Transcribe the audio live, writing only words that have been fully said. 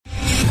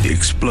The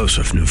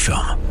explosive new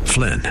film,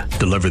 Flynn,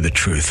 deliver the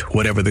truth,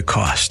 whatever the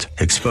cost.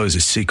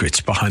 Exposes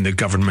secrets behind the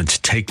government's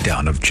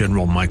takedown of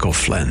General Michael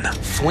Flynn.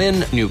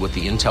 Flynn knew what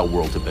the intel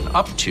world had been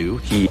up to.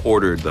 He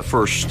ordered the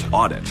first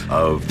audit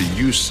of the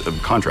use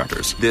of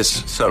contractors.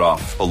 This set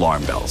off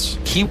alarm bells.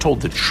 He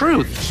told the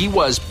truth. He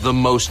was the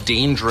most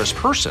dangerous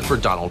person for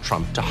Donald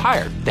Trump to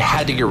hire. They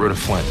had to get rid of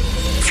Flynn.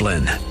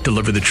 Flynn,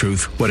 deliver the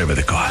truth, whatever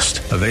the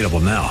cost. Available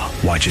now.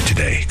 Watch it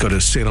today. Go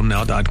to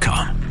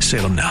salemnow.com.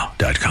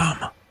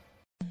 salemnow.com.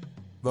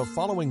 The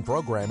following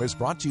program is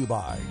brought to you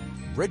by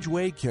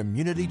Bridgeway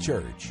Community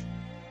Church.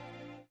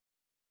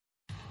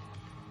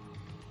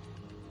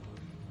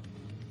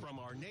 From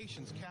our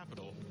nation's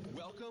capital,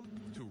 welcome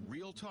to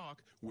Real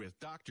Talk with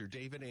Dr.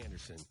 David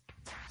Anderson.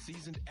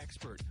 Seasoned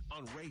expert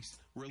on race,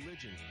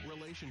 religion,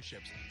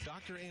 relationships,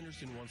 Dr.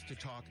 Anderson wants to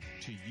talk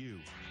to you.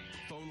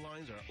 Phone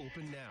lines are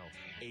open now,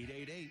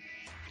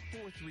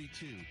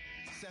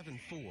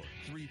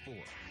 888-432-7434.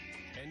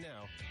 And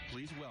now,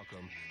 please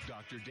welcome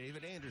Dr.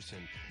 David Anderson,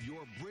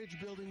 your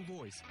bridge-building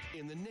voice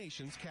in the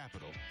nation's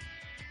capital.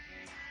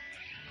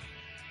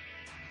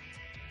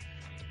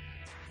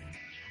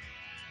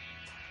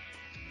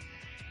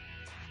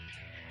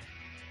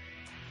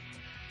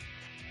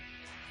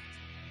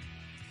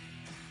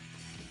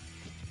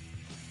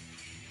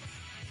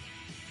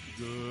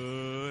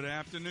 Good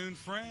afternoon,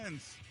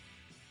 friends.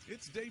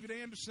 It's David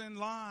Anderson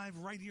live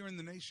right here in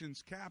the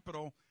nation's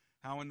capital.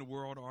 How in the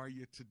world are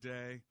you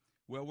today?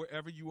 Well,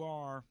 wherever you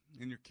are,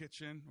 in your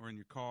kitchen or in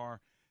your car,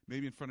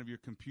 maybe in front of your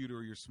computer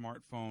or your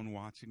smartphone,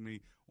 watching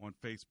me on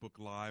Facebook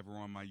Live or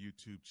on my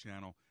YouTube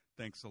channel,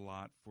 thanks a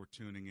lot for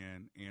tuning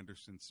in.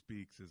 Anderson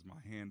Speaks is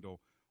my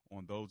handle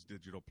on those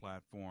digital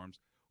platforms.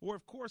 Or,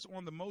 of course,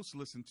 on the most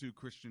listened to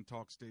Christian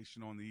talk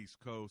station on the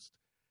East Coast,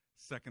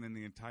 second in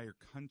the entire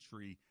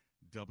country,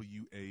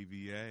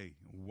 WAVA,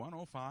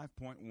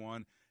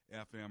 105.1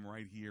 FM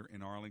right here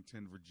in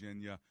Arlington,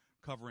 Virginia,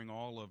 covering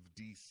all of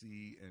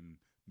D.C. and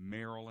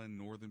Maryland,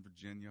 Northern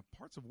Virginia,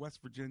 parts of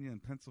West Virginia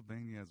and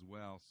Pennsylvania as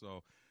well.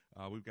 So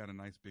we've got a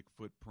nice big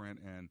footprint,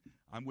 and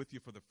I'm with you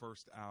for the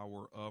first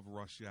hour of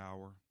Rush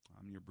Hour.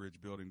 I'm your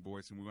bridge building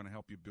voice, and we're going to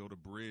help you build a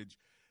bridge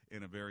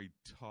in a very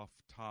tough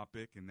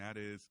topic, and that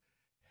is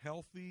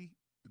healthy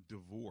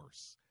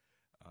divorce.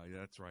 Yeah,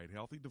 that's right,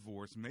 healthy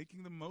divorce,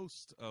 making the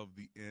most of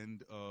the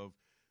end of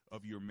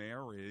your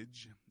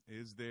marriage.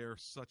 Is there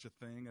such a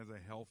thing as a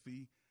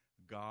healthy,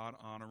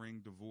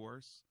 God-honoring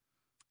divorce?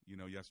 You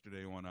know,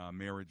 yesterday on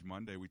Marriage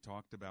Monday, we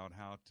talked about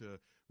how to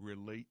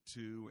relate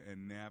to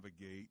and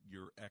navigate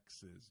your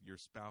exes, your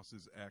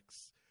spouse's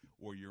ex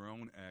or your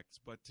own ex.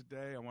 But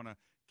today I want to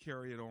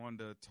carry it on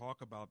to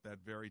talk about that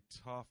very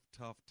tough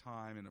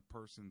time in a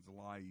person's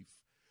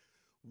life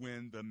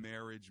when the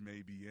marriage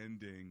may be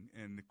ending.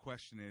 And the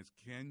question is,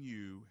 can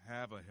you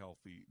have a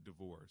healthy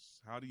divorce?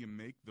 How do you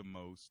make the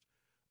most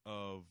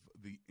of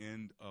the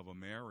end of a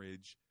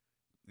marriage?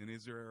 And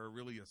is there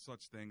really a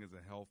such thing as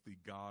a healthy,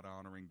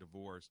 God-honoring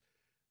divorce?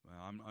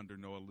 I'm under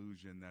no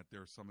illusion that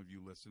there are some of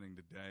you listening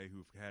today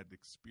who've had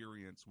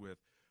experience with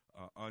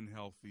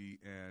unhealthy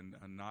and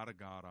not a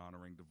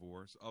God-honoring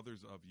divorce.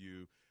 Others of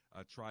you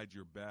tried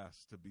your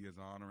best to be as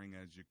honoring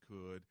as you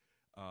could,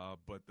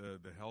 but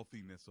the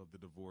healthiness of the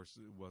divorce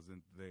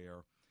wasn't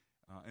there.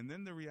 And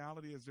then the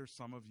reality is there's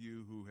some of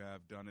you who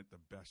have done it the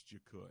best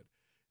you could.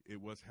 It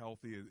was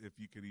healthy, if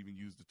you could even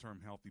use the term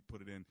healthy,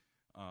 put it in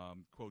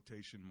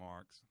quotation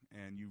marks,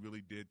 and you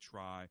really did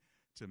try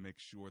to make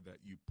sure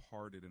that you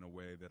parted in a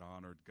way that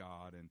honored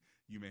God. And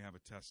you may have a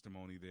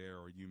testimony there,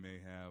 or you may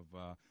have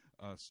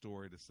a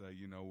story to say,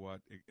 you know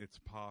what, it's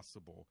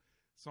possible.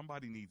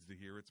 Somebody needs to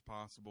hear it's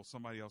possible.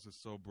 Somebody else is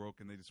so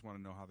broken they just want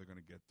to know how they're going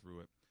to get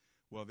through it.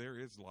 Well, there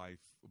is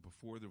life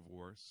before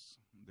divorce.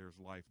 There's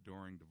life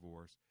during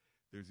divorce.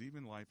 There's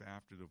even life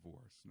after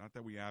divorce. Not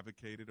that we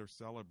advocate it or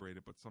celebrate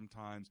it, but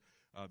sometimes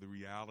the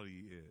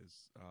reality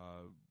is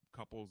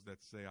couples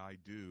that say I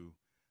do,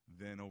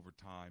 then over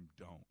time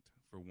don't,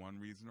 for one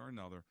reason or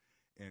another,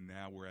 and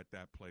now we're at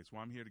that place.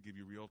 Well, I'm here to give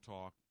you real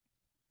talk,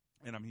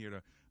 and I'm here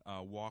to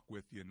walk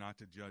with you, not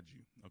to judge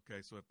you,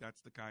 okay? So if that's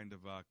the kind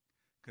of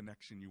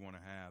connection you want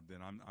to have,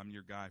 then I'm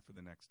your guy for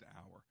the next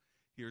hour.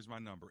 Here's my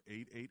number,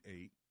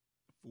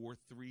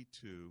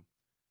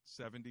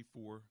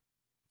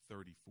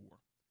 888-432-7434.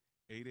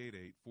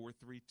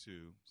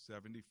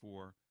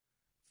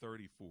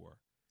 888-432-7434.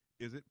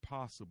 Is it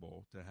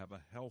possible to have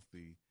a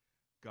healthy,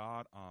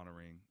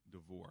 God-honoring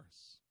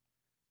divorce?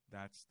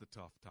 That's the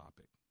tough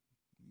topic.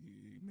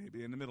 You may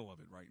be in the middle of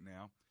it right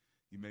now.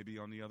 You may be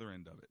on the other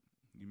end of it.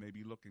 You may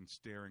be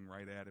staring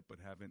right at it, but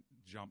haven't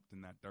jumped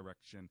in that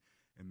direction.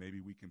 And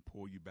maybe we can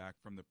pull you back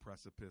from the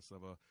precipice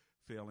of a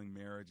failing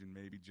marriage, and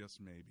maybe,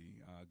 just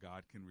maybe,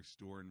 God can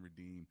restore and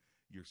redeem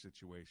your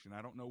situation.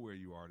 I don't know where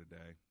you are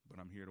today, but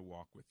I'm here to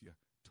walk with you,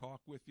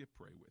 talk with you,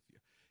 pray with you.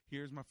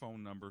 Here's my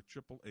phone number,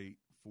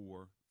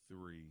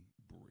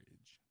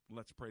 888-43-BRIDGE.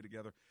 Let's pray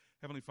together.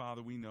 Heavenly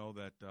Father, we know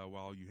that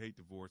while you hate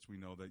divorce, we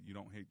know that you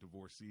don't hate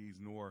divorcees,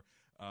 nor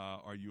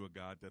are you a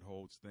God that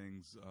holds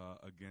things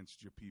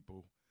against your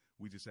people.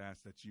 We just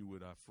ask that you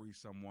would free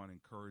someone,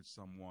 encourage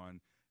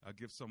someone,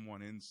 give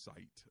someone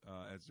insight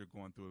as they're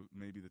going through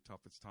maybe the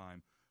toughest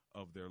time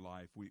of their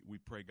life. We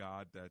pray,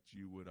 God, that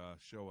you would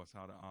show us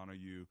how to honor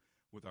you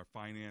with our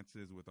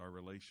finances, with our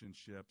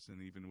relationships,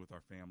 and even with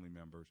our family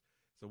members.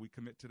 So we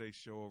commit today's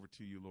show over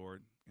to you,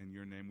 Lord. In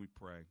your name we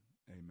pray.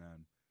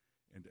 Amen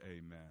and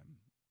amen.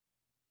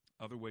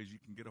 Other ways you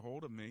can get a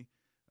hold of me,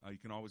 you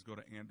can always go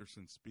to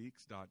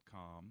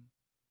AndersonSpeaks.com,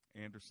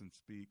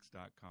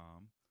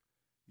 AndersonSpeaks.com.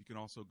 You can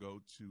also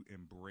go to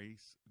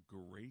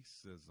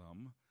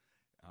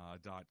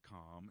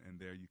EmbraceGracism.com, and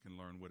there you can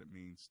learn what it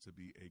means to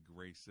be a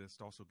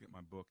gracist. Also get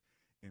my book,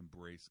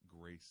 Embrace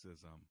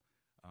Gracism.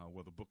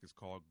 Well, the book is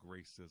called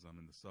Gracism,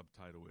 and the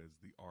subtitle is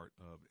The Art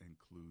of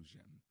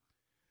Inclusion.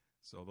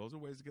 So those are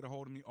ways to get a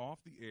hold of me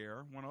off the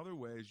air. One other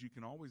way is you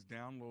can always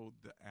download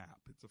the app.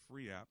 It's a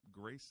free app,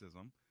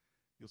 Gracism.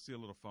 You'll see a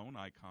little phone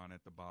icon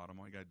at the bottom.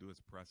 All you got to do is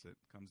press it.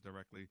 It comes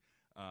directly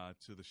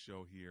to the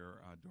show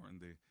here during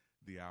the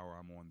hour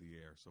I'm on the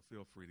air. So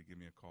feel free to give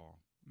me a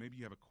call. Maybe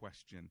you have a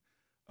question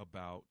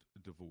about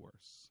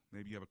divorce.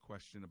 Maybe you have a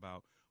question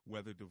about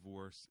whether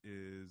divorce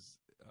is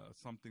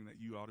something that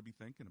you ought to be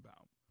thinking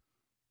about.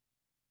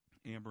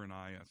 Amber and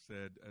I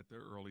said at the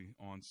early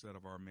onset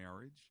of our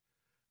marriage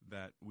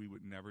that we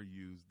would never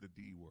use the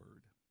D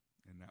word,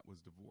 and that was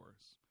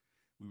divorce.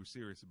 We were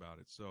serious about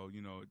it. So,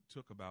 it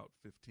took about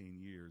 15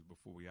 years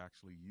before we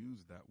actually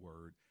used that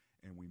word,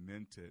 and we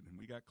meant it, and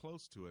we got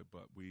close to it,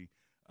 but we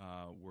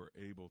were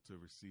able to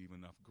receive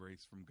enough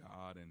grace from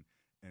God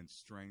and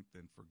strength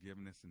and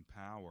forgiveness and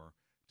power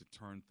to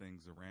turn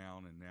things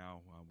around, and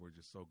now we're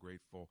just so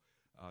grateful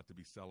to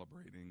be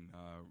celebrating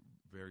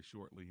very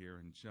shortly here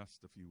in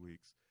just a few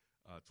weeks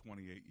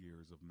 28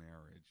 years of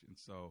marriage. And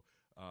so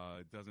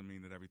it doesn't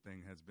mean that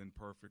everything has been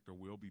perfect or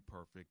will be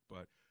perfect,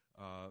 but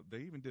they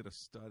even did a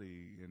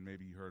study, and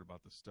maybe you heard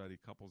about the study,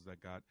 couples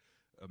that got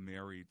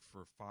married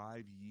for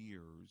 5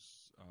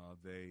 years,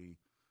 they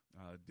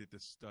did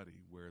this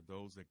study where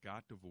those that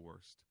got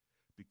divorced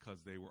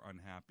because they were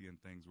unhappy and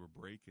things were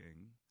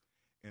breaking,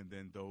 and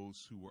then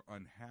those who were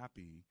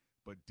unhappy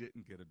but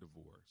didn't get a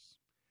divorce.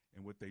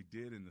 And what they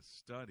did in the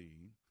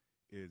study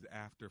is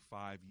after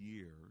 5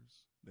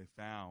 years, they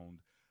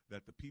found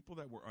that the people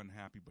that were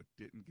unhappy but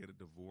didn't get a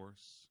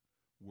divorce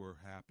were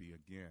happy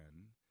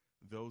again.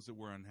 Those that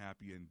were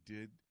unhappy and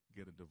did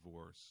get a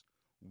divorce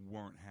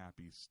weren't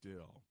happy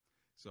still.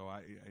 So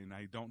I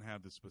don't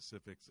have the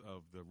specifics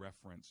of the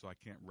reference, so I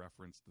can't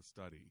reference the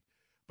study.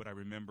 But I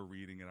remember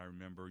reading it. I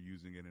remember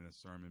using it in a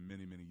sermon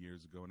many, many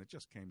years ago, and it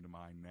just came to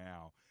mind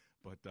now.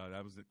 But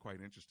that was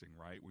quite interesting,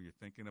 right? Where you're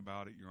thinking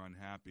about it, you're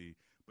unhappy,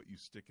 but you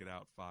stick it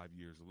out 5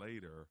 years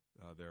later,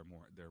 they're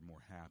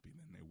more happy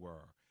than they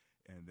were.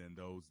 And then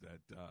those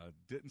that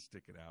didn't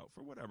stick it out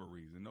for whatever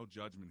reason, no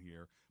judgment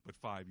here, but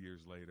 5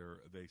 years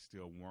later, they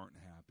still weren't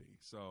happy.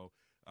 So,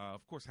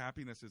 of course,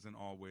 happiness isn't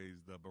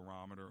always the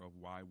barometer of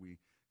why we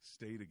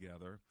stay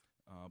together,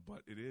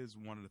 but it is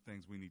one of the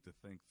things we need to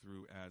think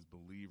through as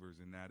believers,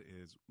 and that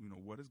is,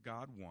 what does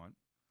God want?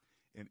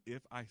 And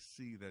if I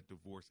see that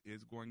divorce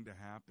is going to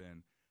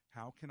happen,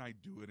 how can I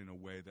do it in a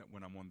way that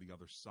when I'm on the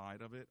other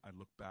side of it, I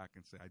look back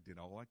and say, I did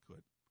all I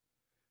could.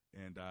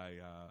 And I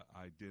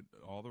did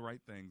all the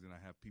right things, and I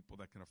have people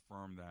that can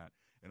affirm that.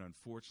 And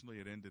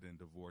unfortunately, it ended in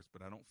divorce,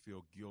 but I don't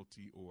feel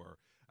guilty or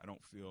I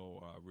don't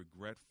feel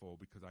regretful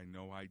because I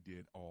know I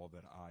did all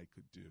that I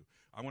could do.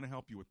 I want to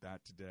help you with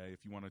that today.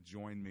 If you want to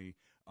join me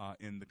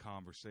in the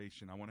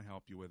conversation, I want to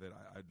help you with it.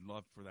 I'd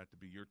love for that to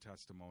be your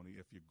testimony.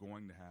 If you're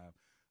going to have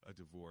a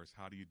divorce,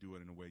 how do you do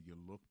it in a way you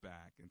look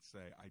back and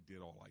say, I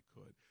did all I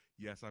could?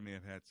 Yes, I may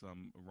have had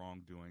some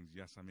wrongdoings.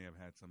 Yes, I may have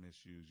had some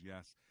issues.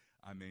 Yes,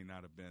 I may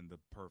not have been the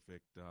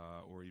perfect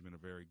or even a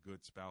very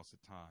good spouse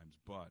at times,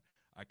 but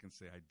I can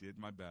say I did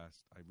my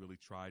best. I really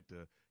tried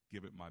to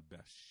give it my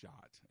best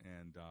shot,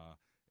 and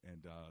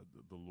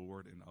the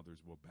Lord and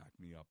others will back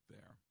me up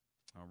there.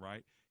 All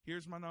right?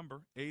 Here's my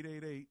number,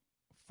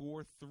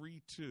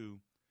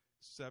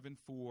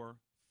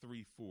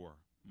 888-432-7434.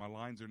 My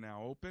lines are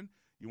now open.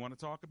 You want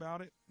to talk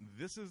about it?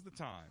 This is the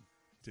time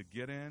to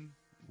get in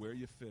where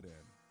you fit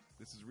in.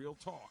 This is Real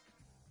Talk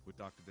with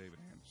Dr. David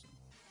Anderson.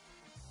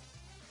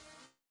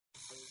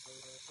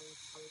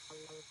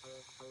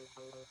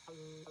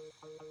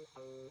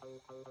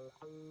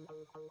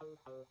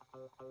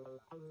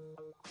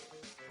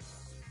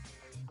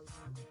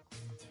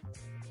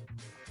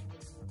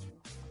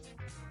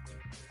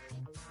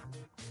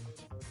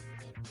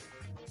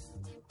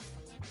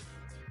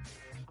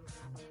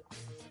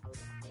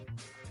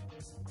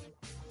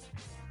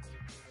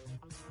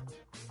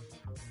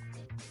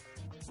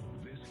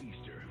 This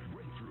Easter,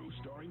 Breakthrough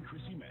starring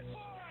Chrissy Metz.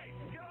 All right,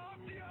 get off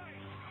the ice!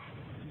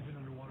 He's been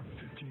underwater for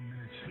 15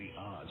 minutes. The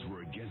odds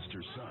were against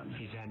her son.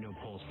 He's had no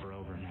pulse for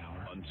over an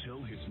hour.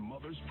 Until his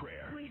mother's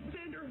prayer. Please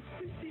send her.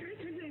 Spirit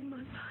to save my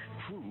son.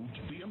 Proved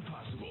the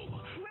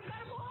impossible. With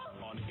that ball!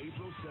 On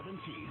April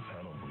 17th.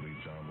 I don't believe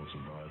John will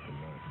survive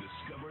tonight.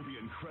 Discover the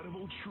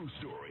incredible true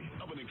story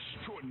of an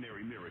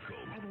extraordinary miracle.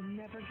 I will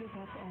never give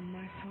up on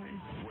my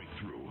son.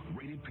 Breakthrough.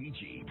 Rated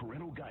PG.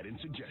 Parental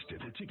guidance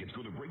suggested. For tickets,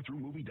 go to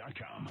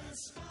BreakthroughMovie.com.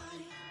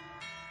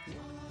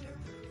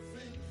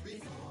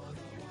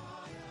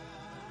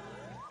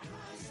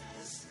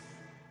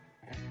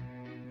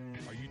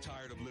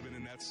 tired of living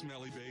in that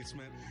smelly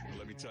basement? Well,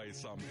 let me tell you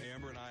something.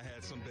 Amber and I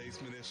had some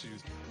basement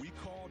issues. We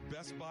called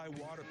Best Buy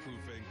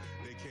Waterproofing.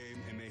 They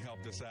came and they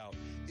helped us out.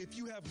 If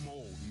you have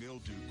mold,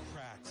 mildew,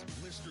 cracks,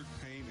 blistered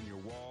paint in your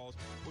walls,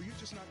 or you're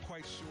just not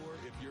quite sure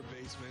if your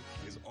basement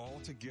is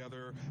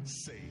altogether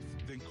safe,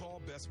 then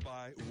call Best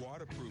Buy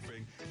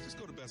Waterproofing. Just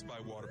go to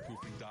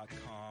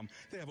bestbuywaterproofing.com.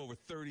 They have over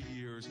 30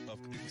 years of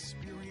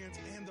experience,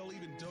 and they'll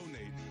even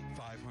donate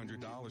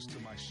 $500 to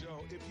my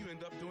show if you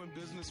end up doing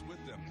business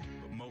with them.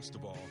 But most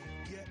of all,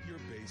 get your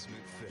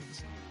basement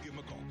fixed. Give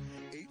them a call,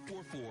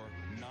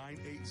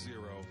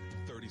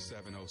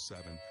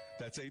 844-980-3707.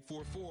 That's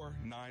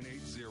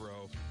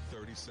 844-980-3707.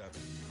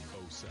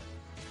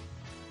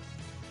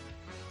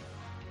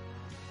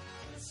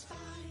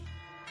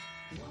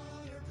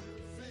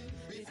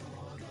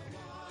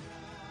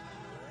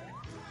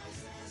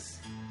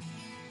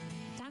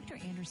 Dr.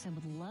 Anderson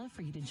would love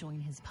for you to join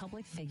his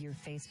public figure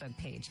Facebook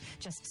page.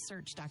 Just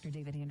search Dr.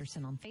 David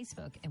Anderson on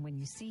Facebook, and when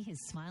you see his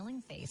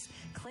smiling face,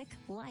 click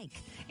like.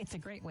 It's a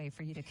great way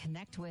for you to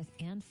connect with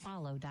and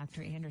follow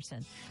Dr.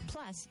 Anderson.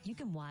 Plus, you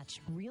can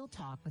watch Real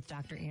Talk with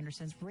Dr.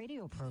 Anderson's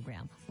radio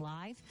program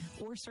live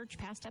or search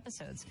past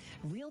episodes.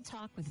 Real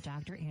Talk with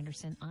Dr.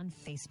 Anderson on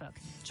Facebook.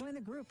 Join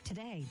the group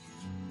today.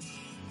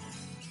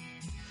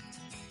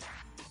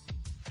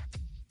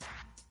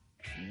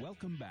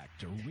 Welcome back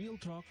to Real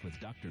Talk with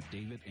Dr.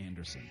 David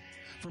Anderson.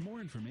 For more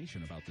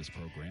information about this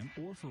program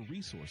or for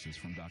resources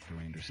from Dr.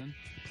 Anderson,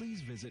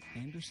 please visit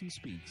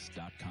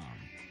andersonspeaks.com.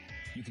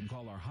 You can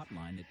call our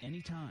hotline at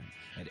any time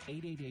at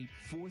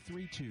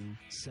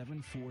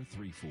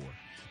 888-432-7434.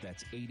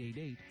 That's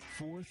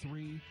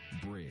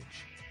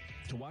 888-43-BRIDGE.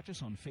 To watch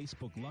us on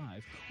Facebook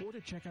Live or to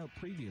check out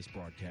previous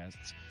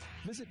broadcasts,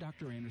 visit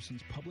Dr.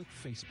 Anderson's public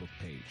Facebook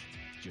page.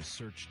 Just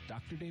search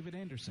Dr. David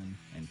Anderson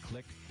and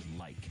click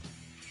like.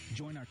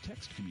 Join our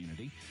text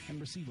community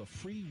and receive a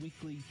free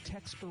weekly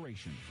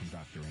Textpiration from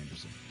Dr.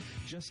 Anderson.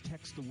 Just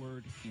text the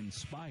word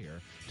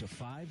INSPIRE to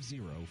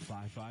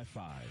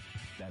 50555.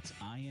 That's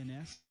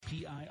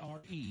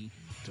INSPIRE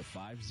to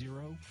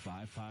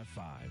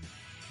 50555.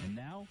 And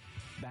now,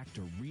 back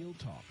to Real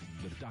Talk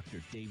with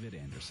Dr. David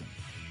Anderson.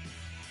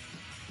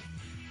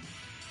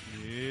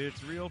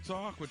 It's Real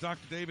Talk with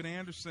Dr. David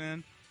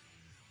Anderson.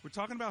 We're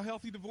talking about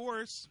healthy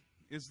divorce.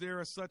 Is there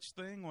a such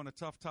thing on a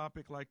tough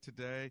topic like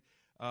today?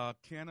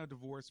 Can a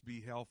divorce be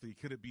healthy?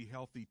 Could it be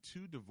healthy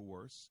to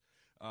divorce?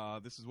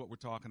 This is what we're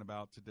talking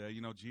about today.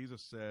 You know,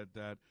 Jesus said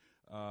that,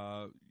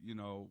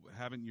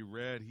 haven't you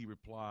read, he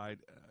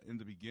replied, in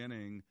the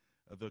beginning,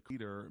 the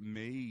Creator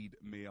made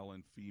male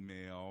and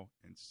female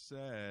and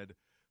said,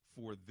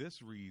 for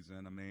this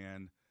reason, a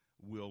man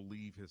will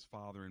leave his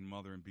father and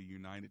mother and be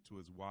united to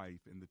his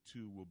wife, and the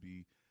two will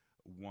be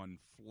one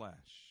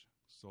flesh.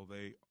 So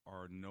they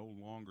are no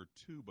longer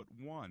two, but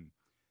one.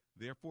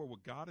 Therefore,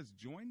 what God has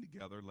joined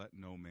together, let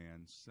no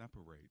man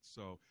separate.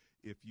 So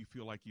if you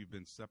feel like you've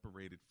been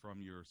separated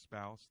from your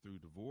spouse through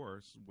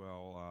divorce,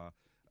 well,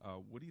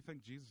 what do you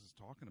think Jesus is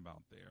talking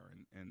about there?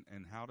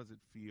 And how does it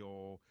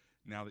feel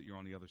now that you're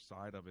on the other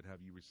side of it?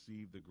 Have you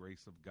received the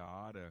grace of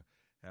God?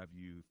 Have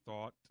you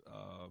thought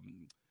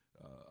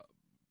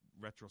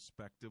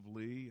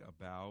retrospectively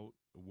about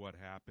what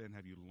happened?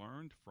 Have you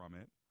learned from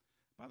it?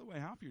 By the way,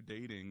 how if you're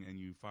dating and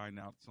you find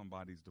out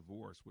somebody's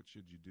divorced, what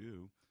should you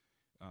do?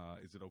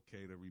 Is it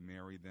okay to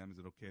remarry them? Is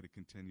it okay to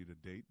continue to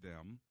date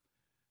them?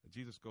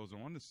 Jesus goes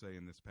on to say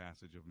in this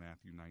passage of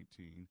Matthew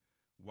 19,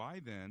 why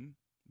then,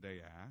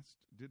 they asked,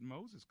 did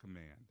Moses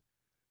command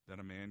that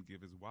a man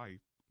give his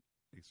wife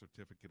a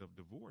certificate of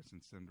divorce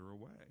and send her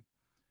away?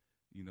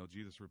 You know,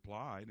 Jesus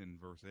replied in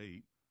verse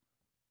 8,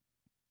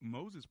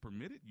 Moses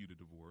permitted you to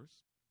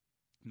divorce.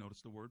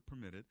 Notice the word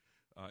permitted.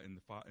 In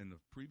the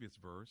previous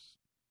verse,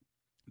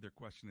 their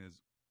question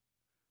is,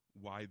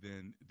 why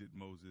then did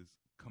Moses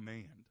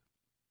command?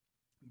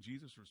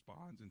 Jesus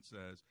responds and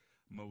says,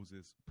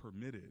 Moses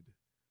permitted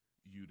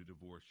you to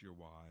divorce your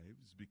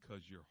wives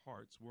because your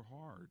hearts were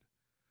hard,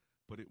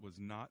 but it was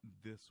not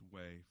this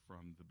way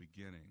from the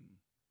beginning.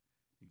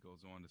 He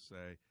goes on to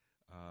say,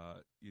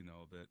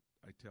 that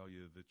I tell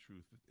you the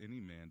truth, if any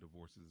man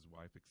divorces his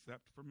wife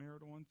except for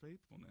marital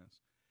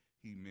unfaithfulness,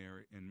 he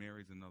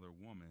marries another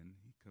woman,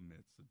 he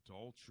commits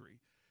adultery.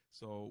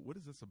 So what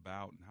is this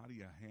about, and how do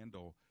you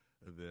handle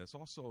this?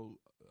 Also,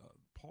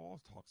 Paul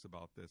talks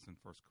about this in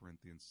 1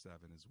 Corinthians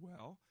 7 as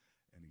well,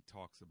 and he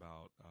talks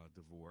about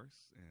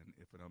divorce, and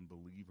if an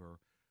unbeliever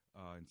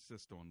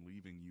insists on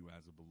leaving you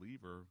as a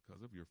believer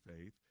because of your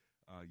faith,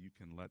 you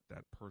can let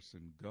that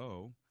person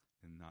go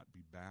and not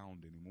be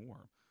bound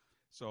anymore.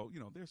 So,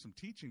 there's some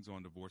teachings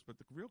on divorce, but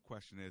the real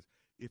question is,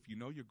 if you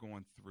know you're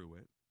going through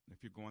it,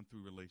 if you're going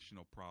through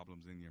relational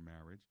problems in your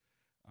marriage,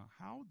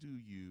 how do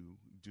you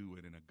do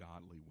it in a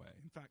godly way?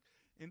 In fact,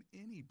 in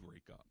any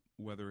breakup,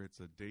 whether it's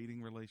a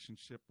dating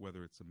relationship,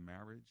 whether it's a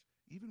marriage,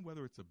 even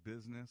whether it's a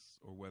business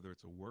or whether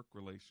it's a work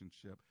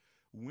relationship,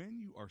 when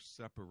you are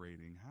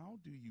separating, how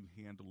do you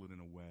handle it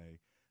in a way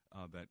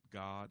that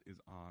God is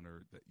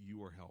honored, that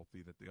you are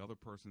healthy, that the other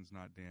person's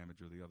not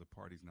damaged or the other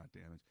party's not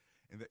damaged,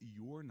 and that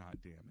you're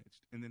not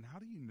damaged. And then how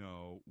do you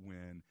know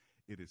when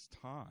it is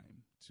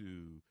time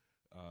to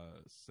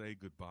say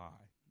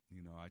goodbye?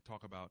 You know, I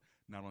talk about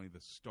not only the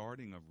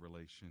starting of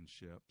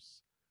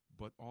relationships,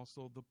 but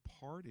also the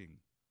parting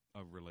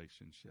of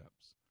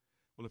relationships.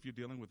 Well, if you're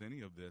dealing with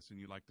any of this and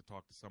you'd like to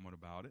talk to someone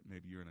about it,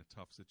 maybe you're in a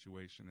tough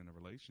situation in a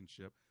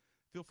relationship,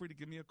 feel free to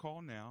give me a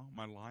call now.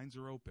 My lines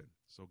are open,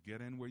 so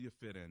get in where you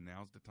fit in.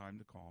 Now's the time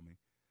to call me.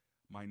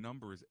 My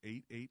number is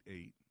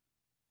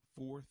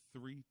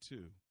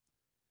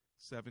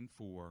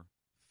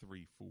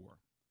 888-432-7434.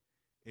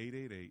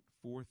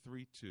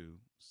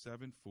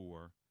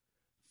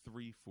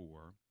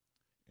 888-432-7434.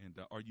 And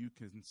are you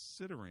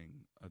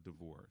considering a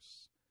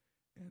divorce?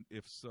 And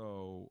if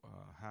so,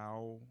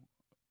 how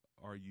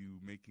are you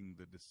making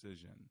the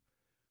decision?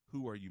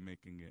 Who are you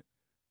making it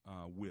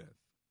with?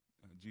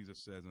 Jesus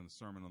says in the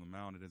Sermon on the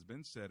Mount, it has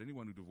been said,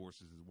 anyone who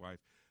divorces his wife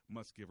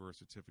must give her a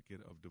certificate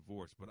of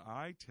divorce. But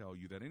I tell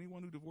you that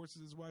anyone who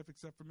divorces his wife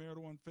except for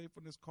marital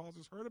unfaithfulness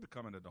causes her to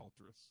become an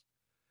adulteress.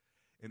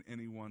 And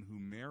anyone who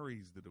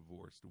marries the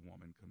divorced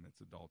woman commits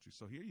adultery.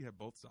 So here you have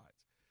both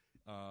sides.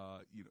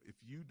 If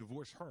you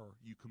divorce her,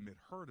 you commit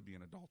her to be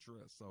an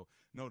adulteress. So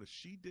notice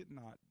she did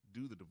not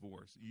do the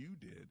divorce. You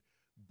did,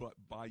 but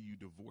by you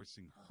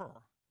divorcing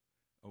her,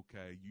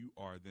 okay, you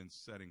are then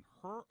setting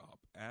her up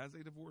as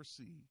a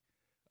divorcee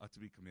to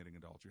be committing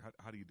adultery.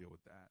 How do you deal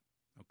with that?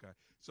 Okay,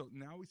 so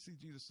now we see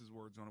Jesus'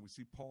 words on it. We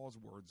see Paul's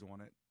words on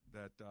it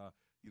that,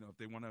 if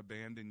they want to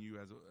abandon you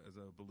as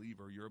a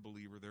believer, you're a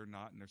believer, they're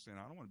not, and they're saying,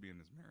 I don't want to be in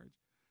this marriage.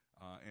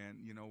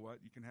 And you know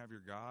what? You can have your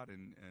God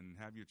and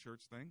have your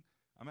church thing.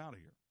 I'm out of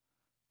here.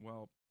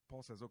 Well,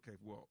 Paul says, okay,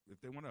 well,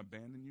 if they want to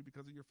abandon you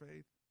because of your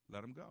faith,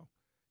 let them go.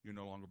 You're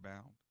no longer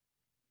bound.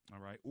 All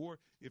right. Or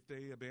if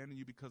they abandon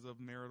you because of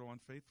marital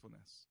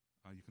unfaithfulness,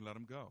 you can let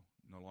them go.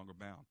 No longer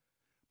bound.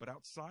 But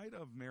outside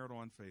of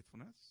marital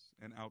unfaithfulness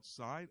and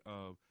outside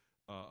of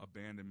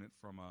abandonment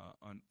from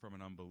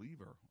an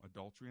unbeliever,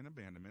 adultery and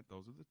abandonment,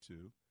 those are the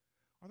two.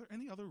 Are there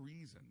any other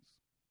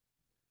reasons?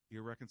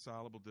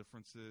 Irreconcilable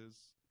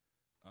differences.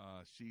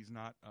 She's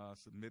not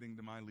submitting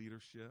to my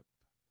leadership.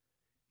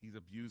 He's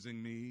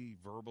abusing me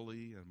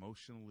verbally,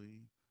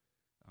 emotionally.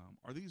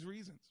 Are these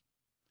reasons?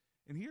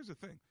 And here's the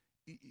thing.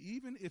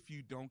 Even if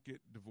you don't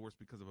get divorced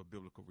because of a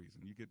biblical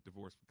reason, you get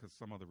divorced because of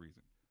some other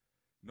reason.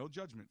 No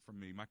judgment from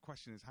me. My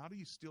question is, how do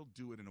you still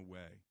do it in a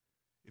way,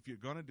 if you're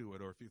going to do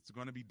it or if it's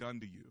going to be done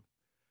to you,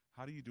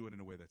 how do you do it in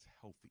a way that's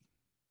healthy?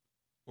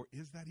 Or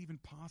is that even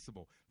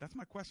possible? That's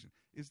my question.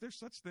 Is there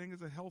such thing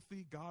as a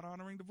healthy,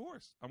 God-honoring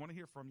divorce? I want to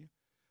hear from you.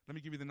 Let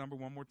me give you the number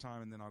one more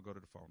time, and then I'll go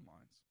to the phone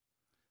lines.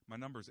 My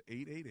number is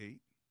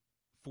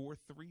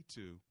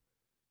 888-432-7434.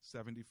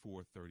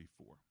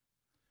 All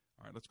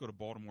right, let's go to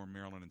Baltimore,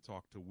 Maryland, and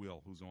talk to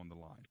Will, who's on the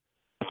line.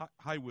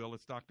 Hi, Will.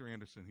 It's Dr.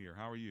 Anderson here.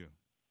 How are you?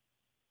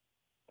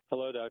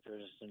 Hello, Dr.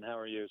 Anderson. How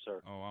are you,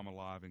 sir? Oh, I'm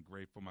alive and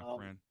grateful, my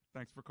friend.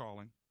 Thanks for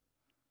calling.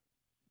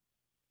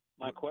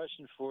 My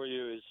question for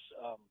you is,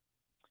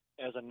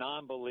 as a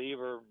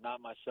non-believer, not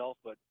myself,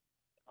 but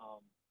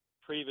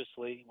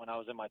previously, when I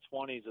was in my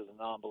 20s as a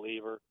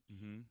non-believer,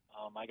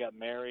 I got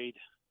married,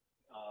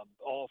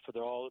 all for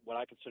what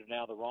I consider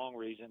now the wrong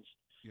reasons.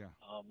 Yeah.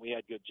 We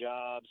had good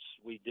jobs.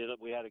 We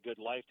had a good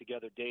life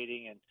together,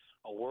 dating and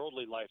a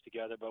worldly life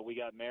together. But we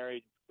got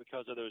married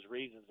because of those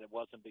reasons. It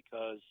wasn't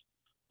because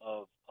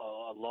of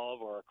a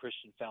love or a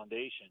Christian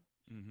foundation.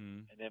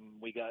 And then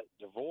we got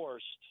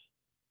divorced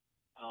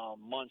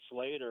months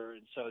later,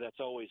 and so that's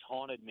always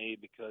haunted me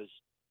because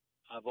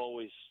I've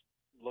always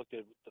looked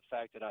at the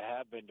fact that I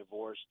have been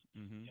divorced,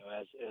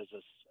 as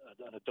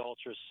an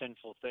adulterous,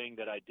 sinful thing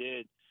that I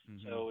did.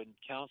 So in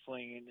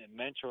counseling and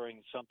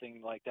mentoring,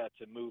 something like that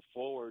to move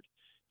forward,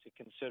 to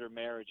consider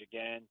marriage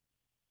again,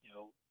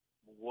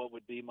 what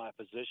would be my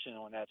position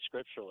on that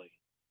scripturally?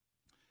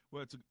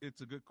 Well,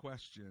 it's a good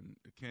question.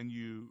 Can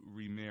you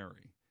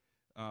remarry?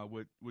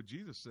 What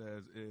Jesus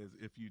says is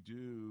if you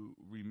do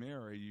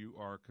remarry, you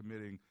are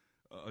committing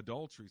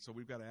adultery. So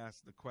we've got to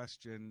ask the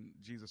question,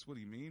 Jesus, what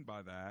do you mean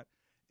by that?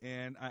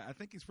 And I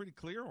think he's pretty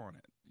clear on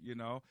it,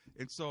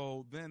 And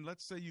so then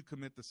let's say you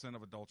commit the sin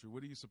of adultery.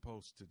 What are you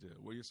supposed to do?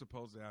 Well, you're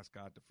supposed to ask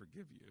God to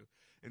forgive you.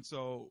 And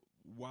so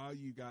while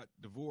you got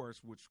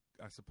divorced, which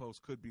I suppose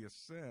could be a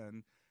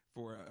sin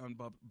for an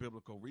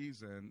unbiblical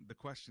reason, the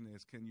question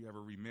is, can you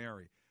ever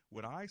remarry?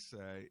 What I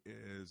say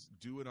is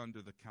do it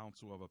under the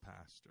counsel of a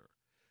pastor.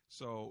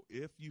 So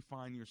if you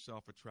find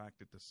yourself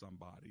attracted to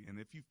somebody and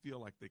if you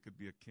feel like they could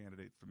be a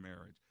candidate for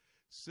marriage,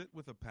 sit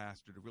with a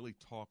pastor to really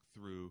talk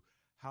through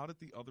how did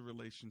the other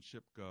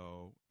relationship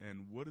go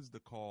and what is the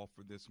call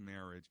for this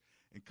marriage,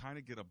 and kind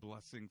of get a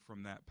blessing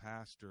from that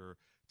pastor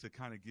to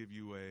kind of give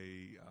you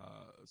a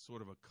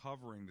sort of a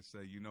covering to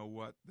say, you know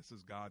what, this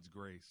is God's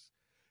grace.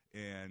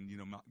 And,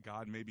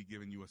 God may be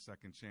giving you a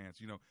second chance.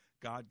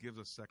 God gives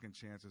us second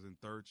chances and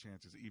third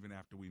chances even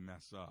after we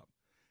mess up.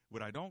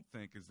 What I don't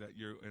think is that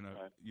you're in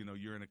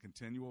you're in a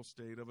continual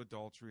state of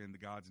adultery and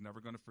God's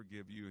never going to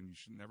forgive you and you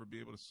should never be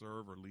able to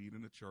serve or lead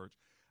in the church.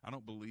 I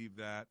don't believe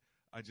that.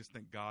 I just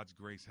think God's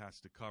grace has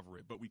to cover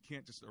it. But we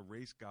can't just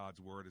erase God's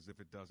word as if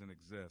it doesn't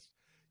exist.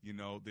 You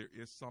know, there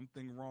is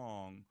something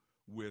wrong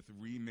with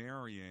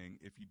remarrying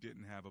if you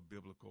didn't have a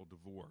biblical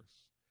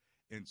divorce.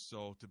 And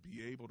so to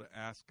be able to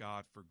ask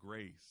God for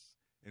grace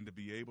and to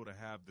be able to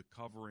have the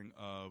covering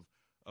of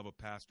a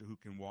pastor who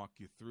can walk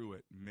you through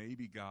it,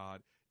 maybe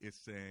God is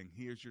saying,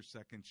 here's your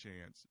second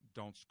chance.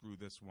 Don't screw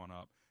this one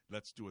up.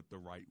 Let's do it the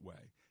right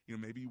way. You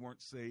know, maybe you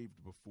weren't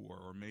saved before,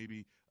 or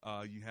maybe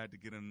you had to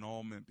get an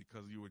annulment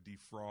because you were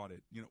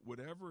defrauded. You know,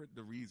 whatever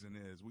the reason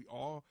is, we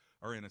all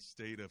are in a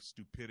state of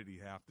stupidity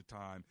half the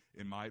time,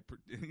 in my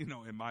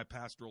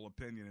pastoral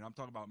opinion. And I'm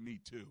talking about me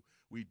too.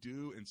 We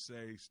do and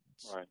say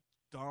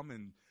dumb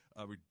and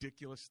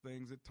ridiculous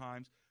things at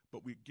times,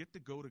 but we get to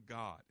go to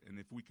God. And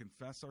if we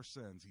confess our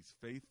sins, he's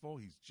faithful,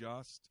 he's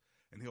just,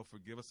 and he'll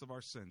forgive us of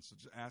our sins. So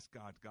just ask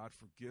God, God,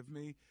 forgive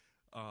me.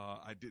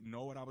 I didn't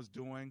know what I was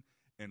doing.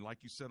 And like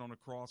you said on the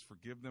cross,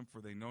 forgive them, for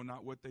they know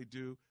not what they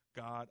do.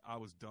 God, I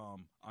was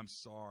dumb. I'm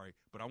sorry.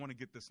 But I want to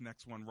get this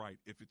next one right,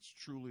 if it's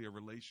truly a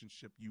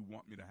relationship you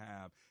want me to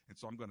have. And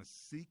so I'm going to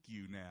seek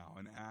you now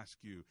and ask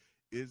you,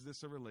 is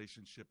this a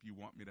relationship you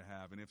want me to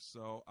have? And if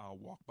so, I'll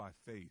walk by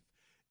faith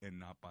and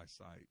not by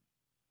sight.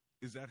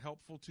 Is that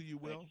helpful to you,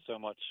 Will? Thank you so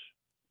much.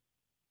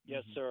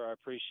 Yes, sir. I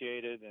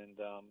appreciate it. And,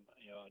 I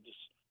just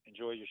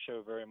enjoy your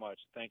show very much.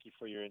 Thank you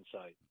for your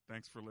insight.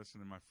 Thanks for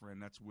listening, my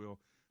friend. That's Will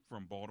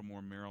from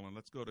Baltimore, Maryland.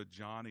 Let's go to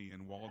Johnny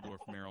in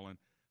Waldorf, Maryland.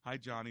 Hi,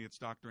 Johnny. It's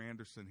Dr.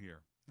 Anderson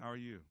here. How are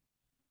you?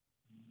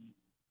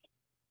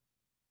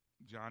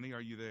 Johnny,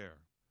 are you there?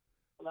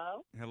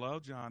 Hello? Hello,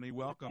 Johnny.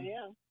 Welcome. Yes,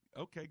 I am.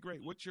 Okay,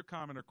 great. What's your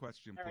comment or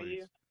question, How please? are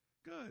you?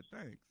 Good,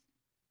 thanks.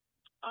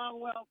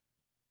 Hello?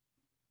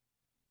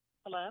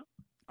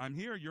 I'm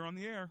here. You're on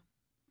the air.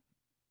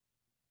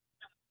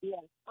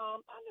 Yes.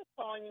 I'm just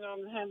calling,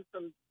 I'm having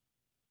some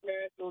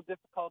marital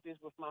difficulties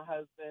with my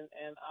husband,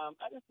 and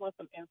I just want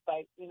some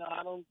insight.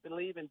 I don't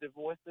believe in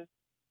divorces,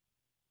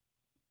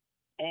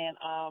 and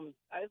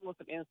I just want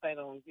some insight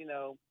on,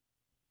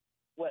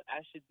 what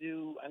I should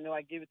do. I know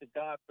I give it to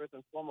God first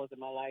and foremost in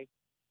my life,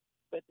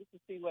 but just to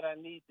see what I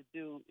need to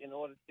do in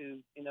order to,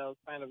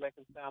 trying to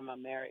reconcile my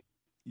marriage.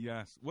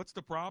 Yes. What's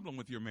the problem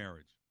with your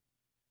marriage?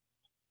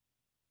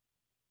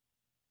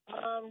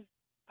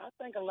 I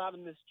think a lot of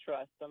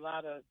mistrust, a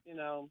lot of,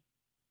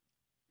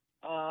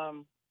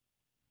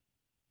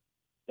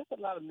 just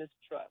a lot of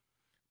mistrust.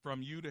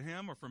 From you to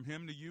him, or from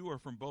him to you, or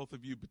from both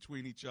of you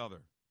between each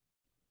other?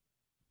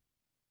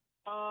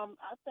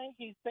 I think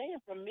he's saying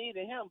from me to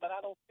him, but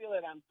I don't feel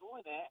that I'm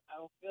doing that. I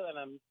don't feel that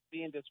I'm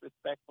being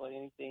disrespectful or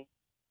anything.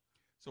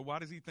 So why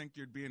does he think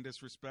you're being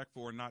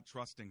disrespectful or not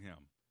trusting him?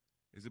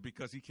 Is it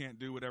because he can't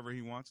do whatever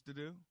he wants to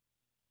do?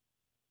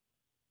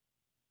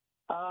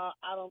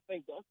 I don't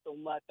think that's so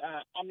much.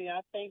 I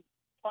think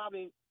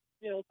probably,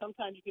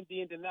 sometimes you can be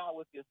in denial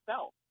with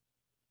yourself.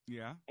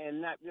 Yeah.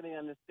 And not really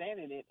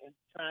understanding it and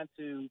trying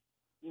to,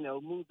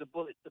 move the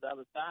bullet to the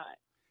other side.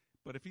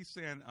 But if he's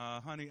saying,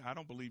 honey, I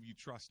don't believe you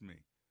trust me,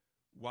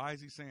 why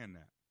is he saying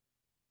that?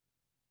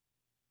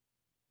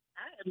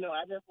 I have no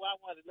idea. That's what I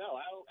want to know.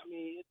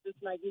 It's just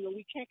like,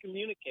 we can't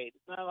communicate.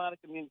 It's not a lot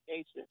of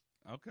communication.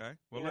 Okay.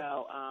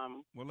 Well,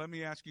 let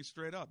me ask you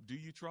straight up. Do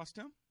you trust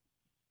him?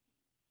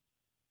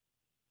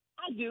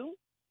 I do.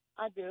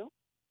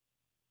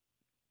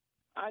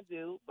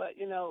 But,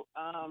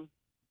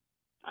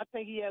 I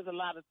think he has a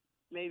lot of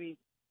maybe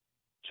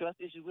trust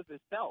issues with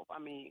himself. I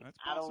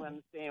don't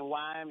understand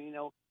why.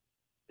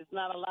 It's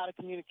not a lot of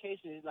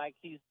communication. It's like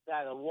he's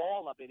got a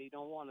wall up and he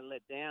don't want to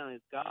let down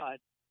his guard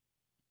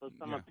for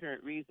some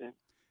apparent reason.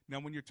 Now,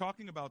 when you're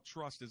talking about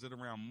trust, is it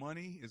around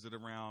money? Is it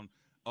around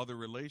other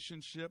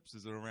relationships?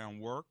 Is it around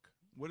work?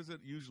 What is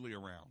it usually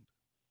around?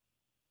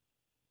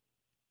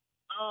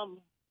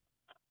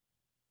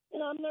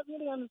 I'm not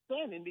really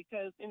understanding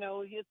because, he's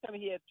telling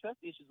me he had trust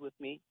issues with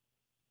me,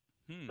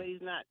 but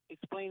he's not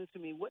explaining to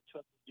me what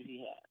trust issues he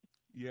has.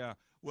 Yeah,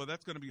 well,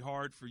 that's going to be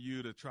hard for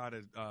you to try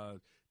to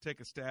take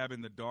a stab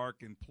in the dark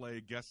and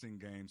play guessing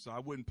games. So I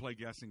wouldn't play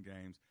guessing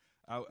games.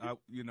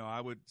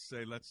 I would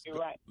say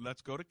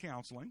let's go to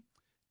counseling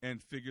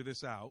and figure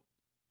this out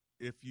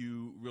if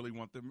you really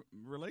want the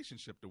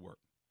relationship to work.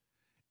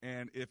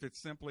 And if it's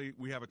simply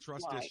we have a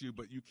trust issue,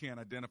 but you can't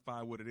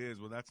identify what it is,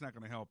 well, that's not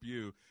going to help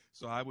you.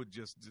 So I would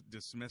just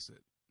dismiss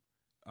it.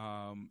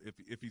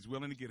 If he's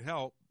willing to get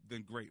help,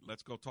 then great.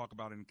 Let's go talk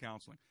about it in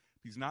counseling.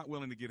 If he's not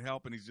willing to get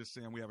help and he's just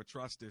saying we have a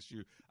trust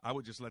issue, I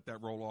would just let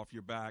that roll off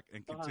your back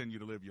and continue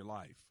to live your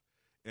life.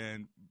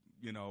 And,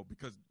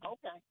 because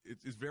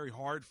it's very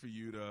hard for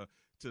you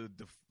to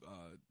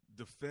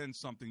defend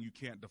something you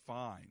can't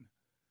define.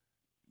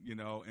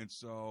 And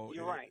so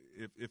you're right.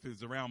 If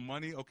it's around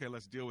money, okay,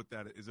 let's deal with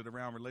that. Is it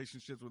around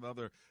relationships with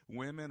other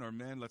women or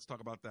men? Let's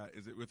talk about that.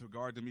 Is it with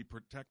regard to me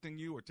protecting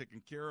you or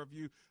taking care of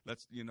you?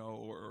 Let's,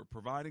 or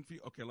providing for you?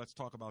 Okay, let's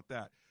talk about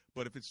that.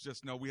 But if it's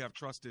just, no, we have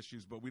trust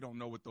issues, but we don't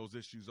know what those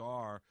issues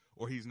are,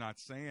 or he's not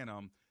saying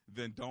them,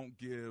 then don't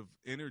give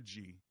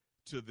energy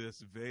to this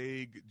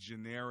vague,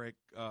 generic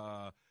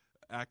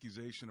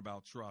accusation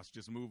about trust.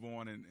 Just move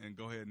on and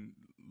go ahead and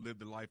live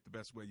the life the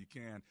best way you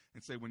can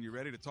and say when you're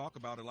ready to talk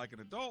about it like an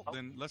adult,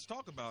 then let's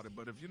talk about it.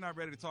 But if you're not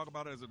ready to talk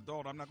about it as an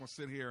adult, I'm not going to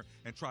sit here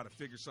and try to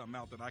figure something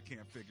out that I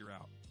can't figure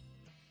out.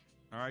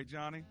 All right,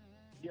 Johnny?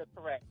 You're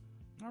correct.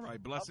 All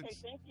right, blessings. Okay,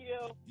 thank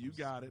you. You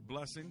got it.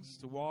 Blessings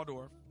to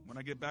Waldorf. When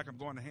I get back, I'm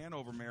going to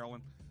Hanover,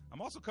 Maryland.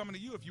 I'm also coming to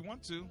you if you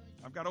want to.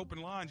 I've got open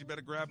lines. You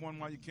better grab one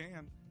while you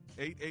can.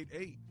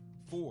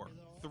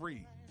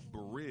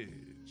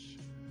 888-43-BRIDGE.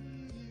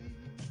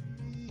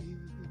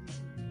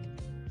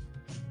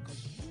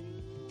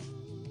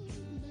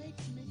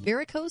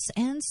 Varicose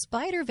and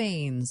spider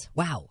veins.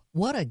 Wow,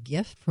 what a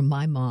gift from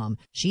my mom.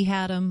 She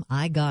had them,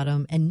 I got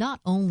them, and not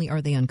only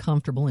are they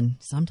uncomfortable and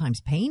sometimes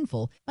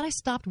painful, but I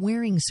stopped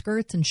wearing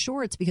skirts and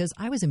shorts because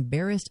I was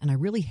embarrassed and I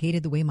really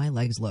hated the way my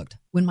legs looked.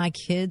 When my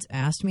kids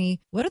asked me,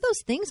 "What are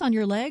those things on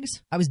your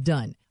legs?" I was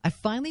done. I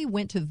finally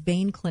went to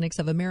Vein Clinics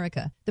of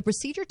America. The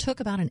procedure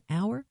took about an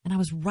hour, and I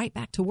was right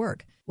back to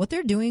work. What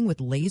they're doing with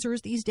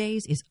lasers these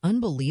days is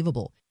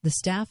unbelievable. The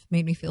staff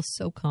made me feel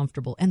so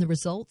comfortable, and the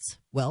results,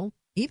 well,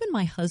 even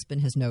my husband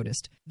has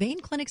noticed.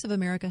 Vein Clinics of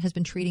America has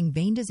been treating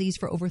vein disease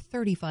for over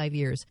 35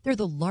 years. They're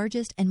the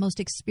largest and most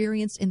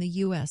experienced in the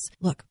U.S.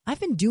 Look, I've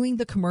been doing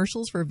the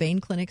commercials for Vein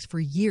Clinics for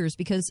years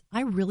because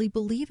I really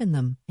believe in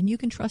them, and you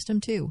can trust them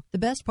too. The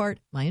best part,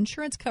 my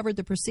insurance covered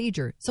the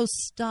procedure, so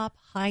stop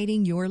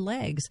hiding your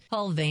legs.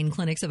 Call Vein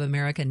Clinics of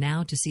America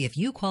now to see if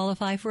you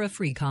qualify for a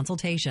free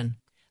consultation.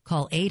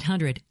 Call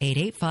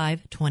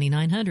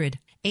 800-885-2900.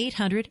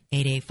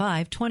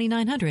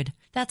 800-885-2900.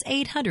 That's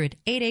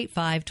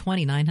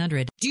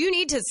 800-885-2900. Do you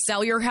need to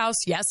sell your house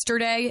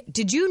yesterday?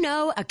 Did you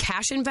know a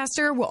cash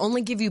investor will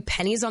only give you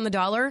pennies on the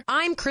dollar?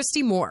 I'm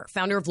Christy Moore,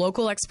 founder of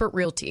Local Expert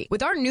Realty.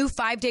 With our new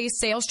 5-day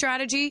sales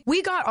strategy,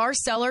 we got our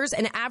sellers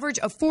an average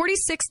of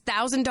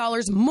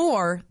 $46,000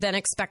 more than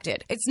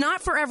expected. It's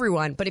not for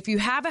everyone, but if you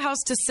have a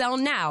house to sell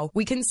now,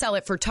 we can sell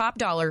it for top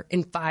dollar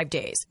in 5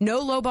 days.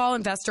 No lowball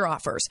investor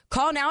offers.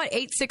 Call now at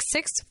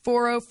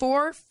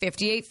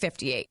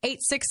 866-404-5858.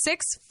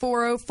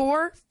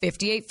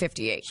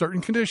 866-404-5858. Certain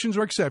conditions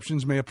or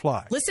exceptions may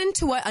apply. Listen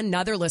to what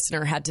another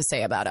listener had to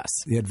say about us.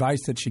 The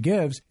advice that she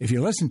gives, if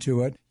you listen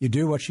to it, you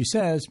do what she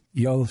says,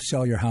 you'll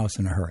sell your house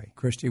in a hurry.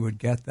 Christy would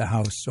get the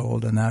house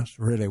sold, and that's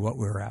really what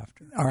we were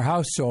after. Our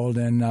house sold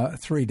in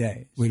 3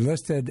 days. We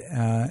listed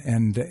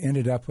and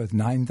ended up with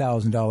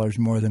 $9,000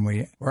 more than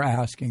we were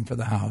asking for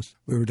the house.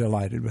 We were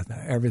delighted with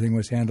that. Everything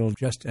was handled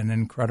just in an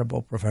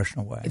incredible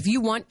professional way. If you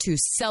want to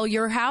sell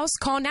your house,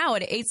 call now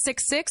at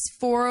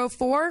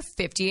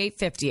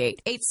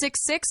 866-404-5858.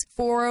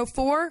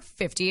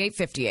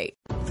 866-404-5858.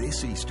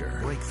 This Easter,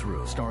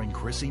 Breakthrough, starring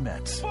Chrissy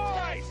Metz.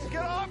 Boys,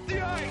 get off the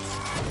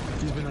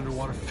ice! He's been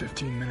underwater for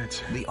 15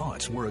 minutes. The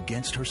odds were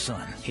against her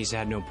son. He's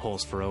had no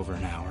pulse for over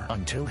an hour.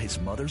 Until his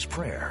mother's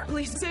prayer.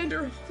 Please send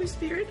her, Holy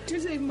Spirit, to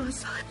save my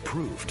son.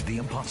 Proved the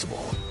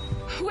impossible.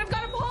 We've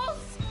got a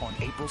pulse! On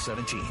April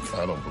 17th.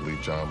 I don't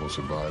believe John will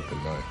survive the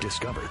night.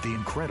 Discover the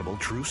incredible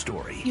true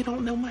story. You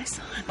don't know my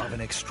son. Of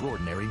an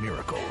extraordinary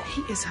miracle.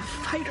 He is a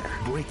fighter.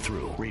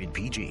 Breakthrough. Rated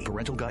PG.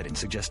 Parental guidance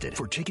suggested.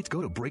 For tickets,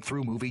 go to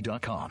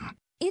BreakthroughMovie.com.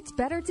 It's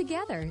Better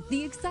Together,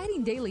 the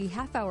exciting daily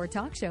half-hour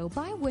talk show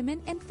by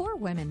women and for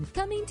women.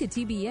 Coming to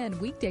TBN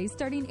weekdays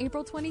starting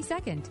April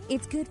 22nd.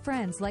 It's good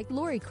friends like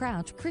Lori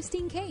Crouch,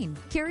 Christine Kane,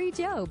 Carrie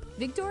Job,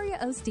 Victoria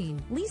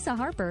Osteen, Lisa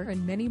Harper,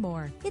 and many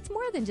more. It's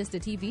more than just a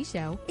TV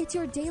show. It's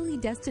your daily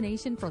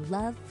destination for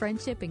love,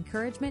 friendship,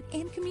 encouragement,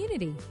 and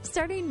community.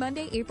 Starting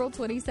Monday, April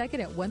 22nd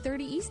at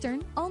 1:30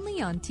 Eastern,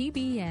 only on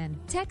TBN.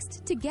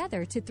 Text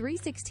TOGETHER to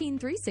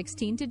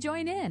 316-316 to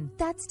join in.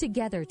 That's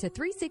TOGETHER to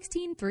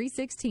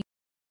 316-316.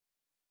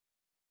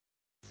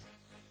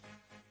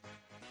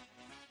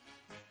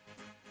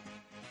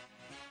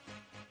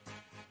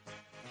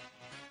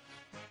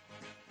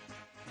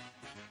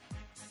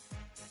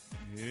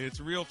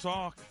 It's Real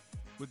Talk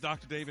with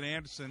Dr. David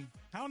Anderson.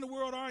 How in the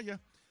world are you?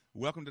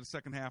 Welcome to the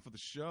second half of the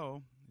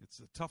show. It's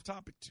a Tough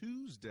Topic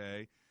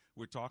Tuesday.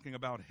 We're talking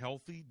about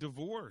healthy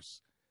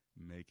divorce,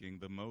 making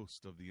the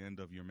most of the end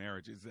of your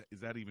marriage. Is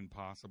that even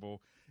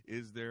possible?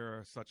 Is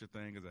there such a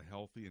thing as a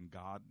healthy and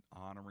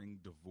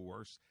God-honoring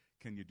divorce?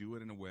 Can you do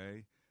it in a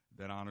way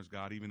that honors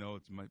God, even though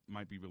it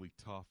might be really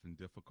tough and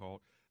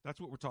difficult? That's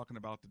what we're talking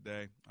about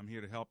today. I'm here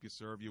to help you,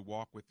 serve you,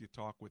 walk with you,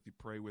 talk with you,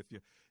 pray with you,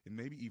 and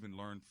maybe even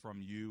learn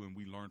from you, and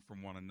we learn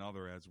from one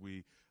another as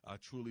we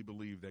truly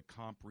believe that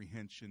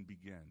comprehension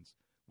begins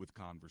with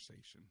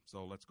conversation.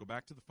 So let's go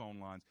back to the phone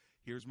lines.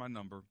 Here's my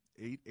number,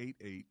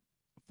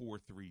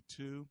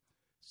 888-432-7434.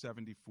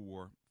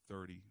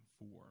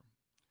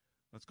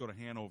 Let's go to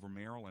Hanover,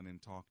 Maryland,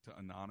 and talk to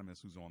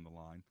Anonymous, who's on the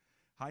line.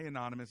 Hi,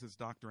 Anonymous. It's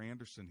Dr.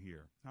 Anderson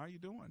here. How are you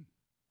doing?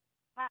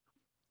 Hi.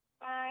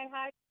 Fine.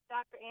 Hi,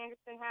 Dr.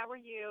 Anderson. How are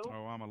you?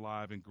 Oh, I'm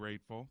alive and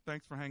grateful.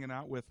 Thanks for hanging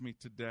out with me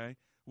today.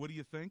 What are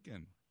you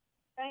thinking?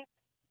 Thank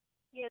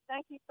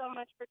you so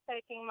much for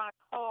taking my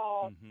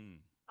call. Mm-hmm.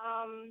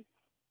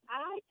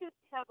 I just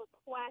have a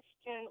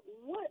question.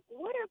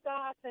 What are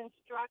God's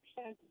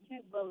instructions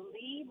to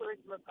believers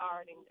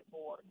regarding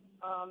divorce?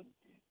 I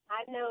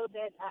know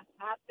that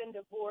I've been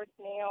divorced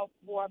now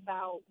for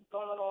about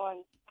going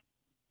on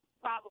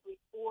probably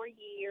 4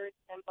 years,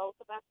 and both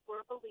of us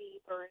were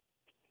believers.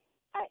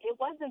 It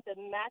wasn't the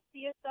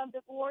messiest of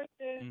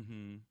divorces,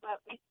 but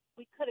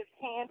we could have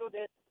handled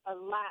it a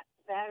lot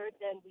better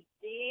than we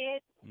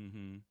did.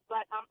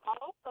 But I'm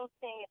also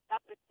seeing an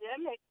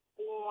epidemic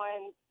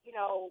on,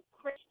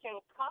 Christian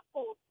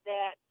couples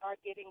that are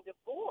getting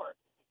divorced.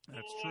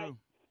 That's true.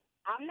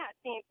 I'm not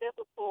seeing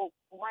biblical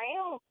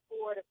grounds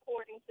for it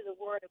according to the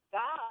Word of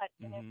God.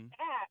 And in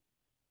fact,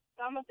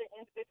 some of the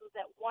individuals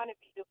that want to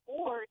be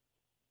divorced,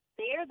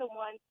 they're the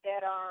ones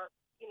that are,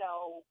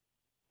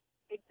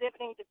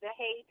 exhibiting the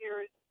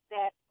behaviors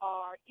that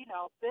are,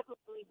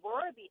 biblically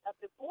worthy of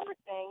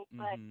divorcing,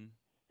 but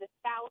the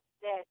spouse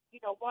that,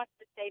 wants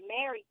to stay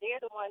married,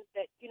 they're the ones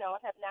that,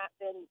 have not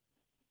been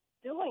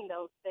doing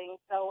those things.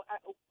 So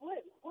what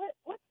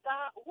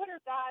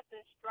are God's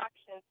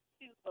instructions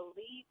to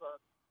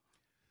believers,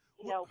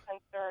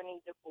 concerning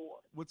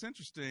divorce? What's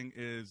interesting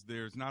is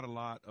there's not a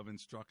lot of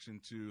instruction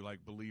to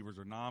like believers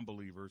or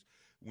non-believers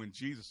when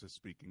Jesus is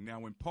speaking. Now,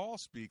 when Paul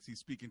speaks, he's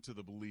speaking to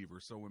the believer.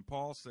 So when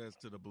Paul says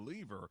to the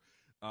believer,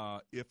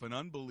 if an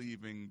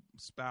unbelieving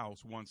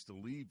spouse wants to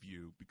leave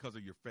you because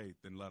of your faith,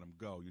 then let him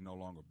go. You're no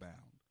longer bound.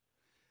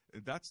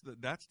 That's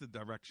the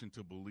direction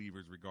to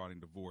believers regarding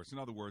divorce. In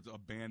other words,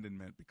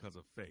 abandonment because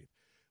of faith.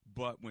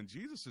 But when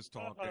Jesus is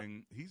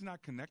talking, he's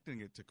not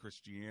connecting it to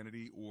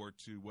Christianity or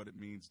to what it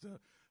means to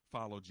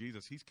follow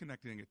Jesus. He's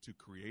connecting it to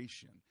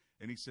creation.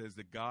 And he says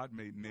that God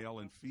made male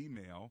and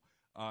female,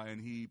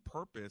 and he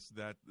purposed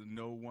that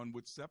no one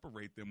would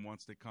separate them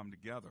once they come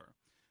together.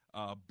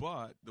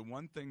 But the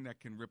one thing that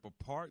can rip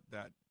apart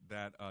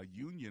that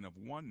union of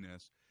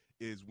oneness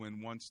is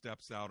when one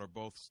steps out or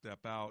both step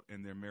out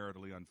and they're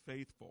maritally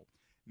unfaithful.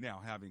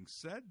 Now, having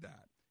said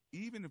that,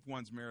 even if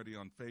one's maritally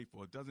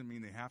unfaithful, it doesn't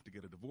mean they have to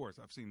get a divorce.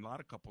 I've seen a lot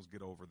of couples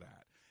get over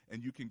that.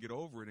 And you can get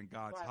over it, and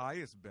God's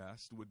highest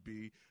best would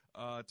be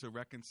to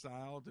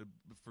reconcile, to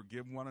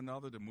forgive one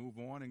another, to move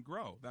on and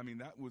grow. I mean,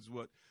 that was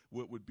what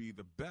would be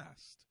the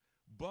best.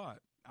 But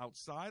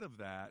outside of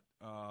that,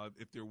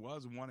 if there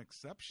was one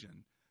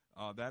exception,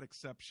 that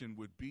exception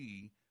would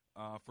be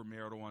for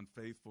marital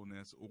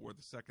unfaithfulness, or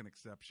the second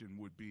exception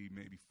would be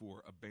maybe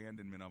for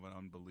abandonment of an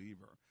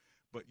unbeliever.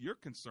 But your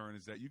concern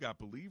is that you got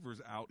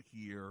believers out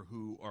here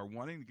who are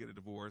wanting to get a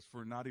divorce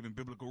for not even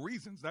biblical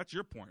reasons. That's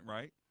your point,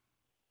 right?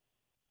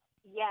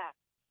 Yeah.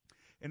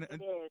 And it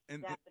is,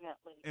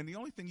 definitely. And the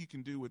only thing you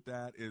can do with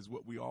that is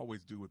what we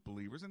always do with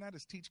believers, and that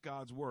is teach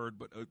God's word,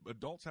 but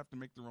adults have to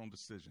make their own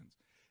decisions.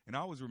 And I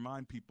always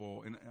remind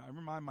people, and I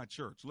remind my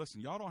church,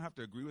 listen, y'all don't have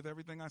to agree with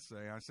everything I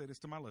say. I say this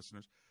to my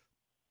listeners.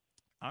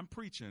 I'm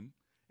preaching,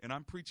 and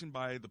I'm preaching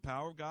by the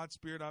power of God's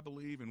Spirit, I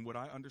believe, and what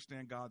I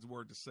understand God's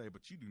word to say.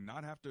 But you do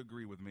not have to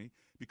agree with me,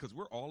 because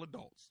we're all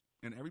adults,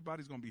 and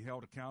everybody's going to be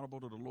held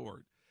accountable to the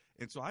Lord.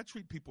 And so I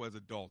treat people as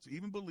adults,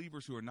 even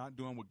believers who are not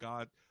doing what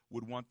God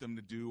would want them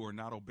to do or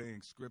not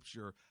obeying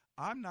Scripture.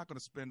 I'm not going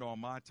to spend all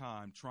my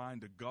time trying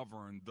to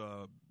govern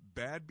the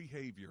bad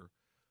behavior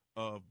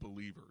of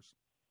believers.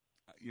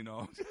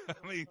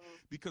 I mean,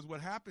 because what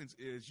happens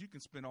is you can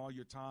spend all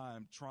your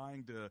time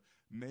trying to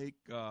make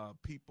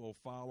people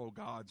follow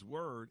God's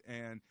word,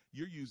 and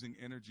you're using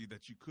energy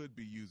that you could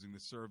be using to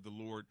serve the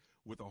Lord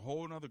with a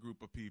whole other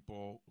group of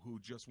people who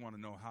just want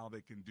to know how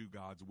they can do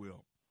God's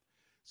will.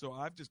 So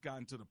I've just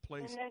gotten to the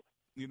place,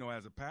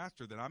 as a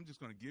pastor, that I'm just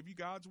going to give you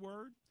God's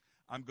word.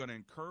 I'm going to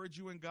encourage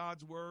you in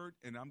God's word,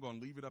 and I'm going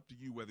to leave it up to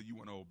you whether you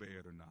want to obey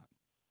it or not.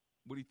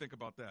 What do you think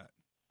about that?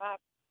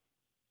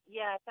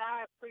 Yes,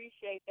 I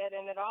appreciate that.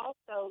 And it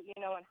also,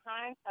 in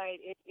hindsight,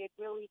 it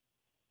really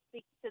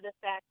speaks to the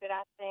fact that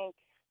I think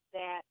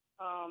that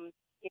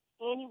if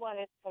anyone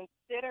is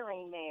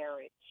considering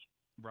marriage,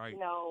 right,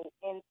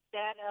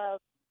 instead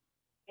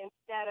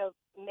of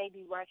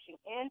maybe rushing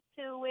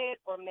into it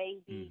or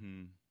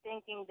maybe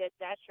thinking that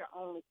that's your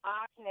only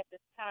option at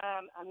this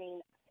time, I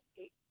mean,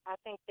 I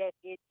think that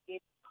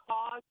it's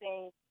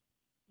causing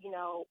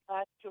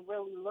us to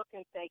really look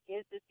and say,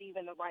 is this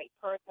even the right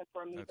person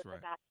for me? That's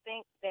because right. I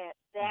think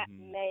that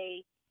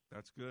may,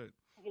 that's good,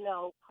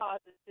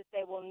 cause us to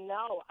say, well,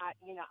 no,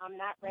 I'm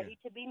not ready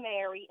to be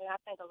married. And I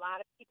think a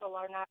lot of people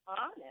are not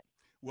honest.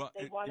 Well,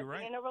 they want to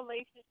be in a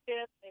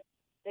relationship.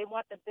 They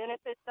want the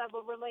benefits of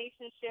a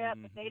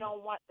relationship, but they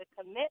don't want the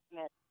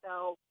commitment.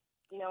 So,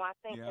 I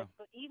think that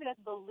even as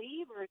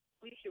believers,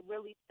 we should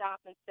really stop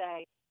and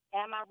say,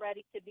 am I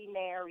ready to be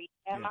married?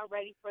 Am I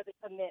ready for the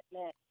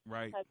commitment?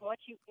 Right. Because once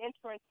you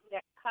enter into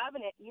that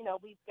covenant,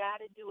 we've got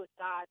to do it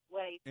God's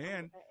way.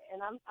 And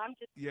I'm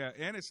just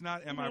and it's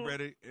not am I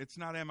ready? It's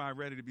not am I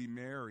ready to be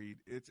married?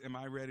 It's am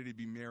I ready to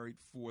be married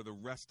for the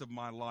rest of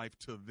my life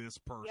to this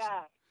person?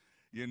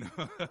 Yeah.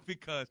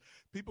 Because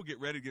people get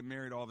ready to get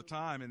married all the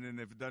time, and then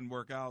if it doesn't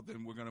work out,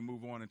 then we're going to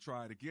move on and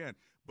try it again.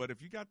 But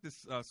if you got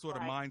this sort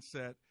of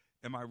mindset,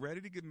 am I ready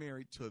to get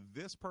married to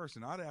this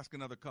person? I'd ask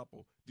another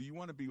couple, do you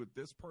want to be with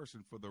this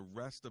person for the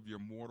rest of your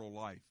mortal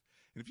life?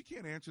 And if you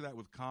can't answer that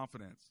with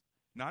confidence,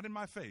 not in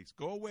my face,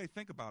 go away,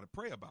 think about it,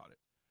 pray about it.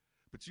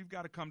 But you've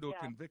got to come to a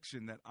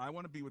conviction that I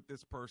want to be with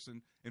this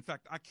person. In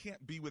fact, I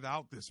can't be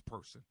without this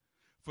person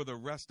for the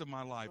rest of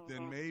my life,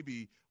 then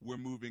maybe we're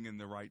moving in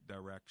the right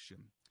direction.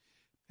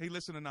 Hey,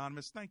 listen,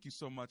 Anonymous, thank you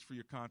so much for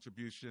your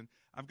contribution.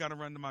 I've got to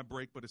run to my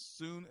break, but as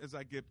soon as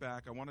I get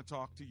back, I want to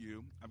talk to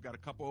you. I've got a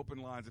couple open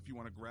lines if you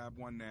want to grab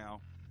one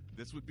now.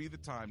 This would be the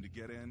time to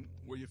get in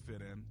where you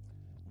fit in.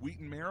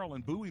 Wheaton,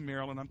 Maryland, Bowie,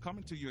 Maryland, I'm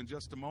coming to you in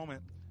just a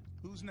moment.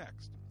 Who's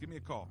next? Give me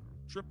a call.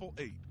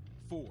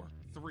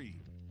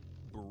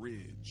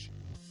 888-43-BRIDGE.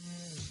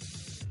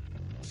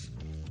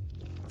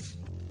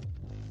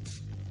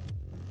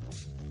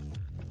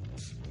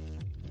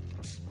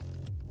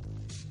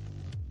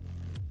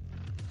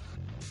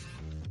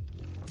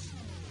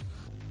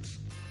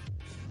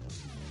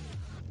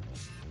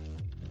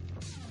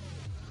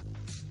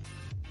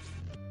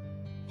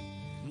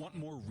 Want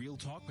more Real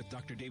Talk with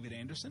Dr. David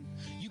Anderson?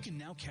 You can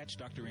now catch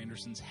Dr.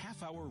 Anderson's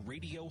half-hour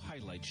radio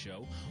highlight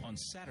show on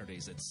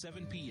Saturdays at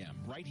 7 p.m.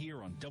 right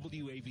here on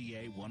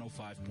WAVA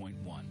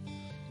 105.1.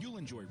 You'll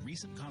enjoy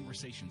recent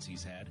conversations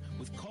he's had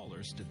with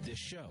callers to this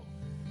show.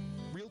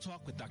 Real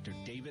Talk with Dr.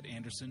 David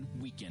Anderson,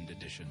 Weekend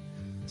Edition.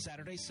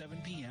 Saturday,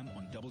 7 p.m.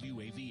 on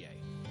WAVA.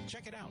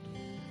 Check it out.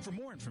 For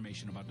more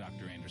information about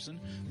Dr. Anderson,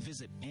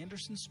 visit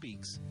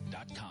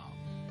andersonspeaks.com.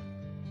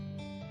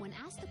 When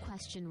asked the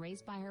question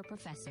raised by her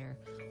professor,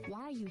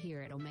 why are you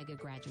here at Omega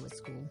Graduate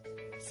School?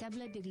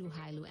 Sebla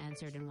Digluhailu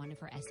answered in one of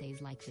her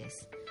essays like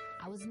this: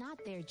 I was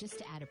not there just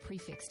to add a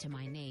prefix to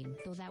my name,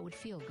 though that would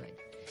feel good.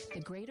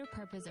 The greater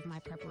purpose of my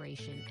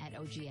preparation at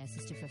OGS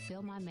is to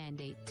fulfill my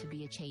mandate to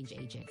be a change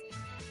agent.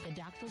 The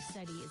doctoral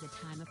study is a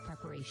time of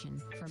preparation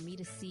for me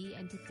to see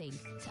and to think,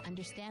 to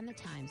understand the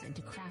times, and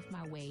to craft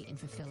my way in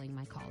fulfilling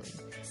my calling.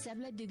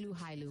 Sebla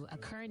Digluhailu, a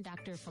current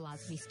Doctor of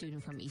Philosophy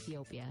student from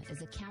Ethiopia,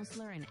 is a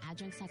counselor and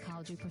adjunct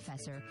psychology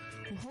professor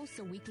who hosts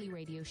a weekly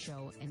radio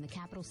show in the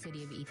capital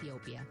city of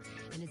Ethiopia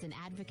and is an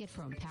advocate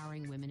for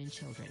empowering women and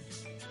children.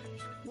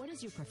 What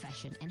is your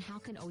profession, and how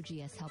can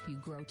OGS help you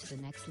grow to the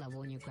next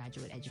level in your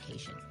graduate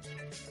education?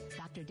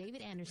 Dr.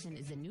 David Anderson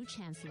is the new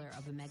chancellor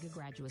of Omega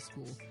Graduate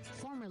School,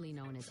 formerly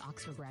known as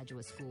Oxford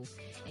Graduate School,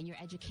 and your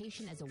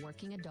education as a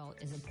working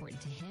adult is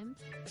important to him,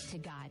 to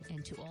God,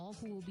 and to all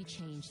who will be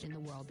changed in the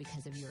world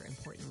because of your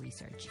important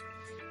research.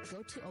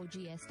 Go to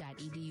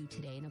ogs.edu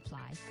today and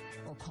apply,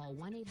 or call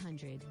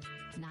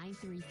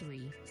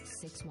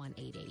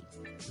 1-800-933-6188.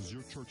 Does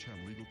your church have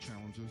legal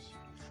challenges?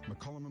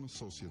 McCullum &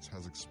 Associates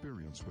has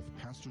experience with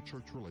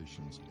pastor-church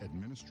relations,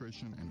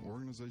 administration and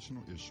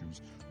organizational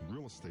issues,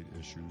 real estate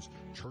issues,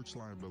 church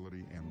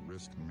liability, and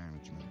risk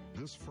management.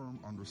 This firm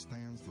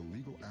understands the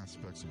legal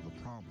aspects of the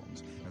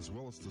problems as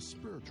well as the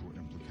spiritual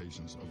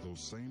implications of those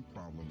same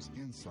problems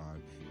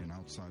inside and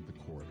outside the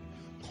court.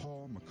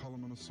 Call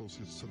McCullum &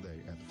 Associates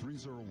today at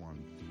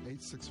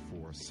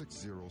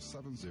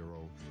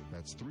 301-864-6070.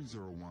 That's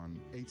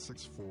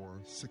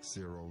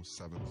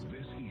 301-864-6070.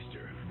 This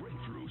Easter,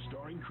 Breakthrough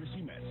starring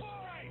Chrissy Metz.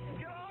 All right,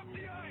 get off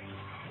the ice!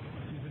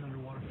 He's been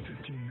underwater for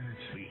 15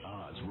 minutes. The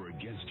odds were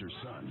against her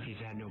son. He's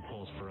had no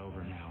pulse for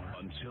over an hour.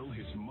 Until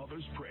his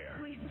mother's prayer.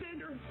 Please,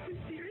 Bender, please,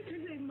 Spirit, to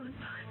save my son.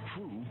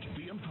 Proved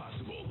the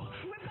impossible.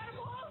 We've got a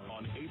ball!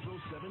 On April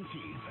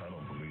 17th. I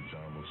don't believe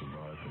John will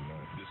survive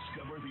tonight.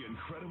 Discover the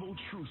incredible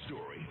true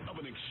story of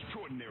an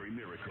extraordinary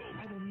miracle.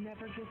 I will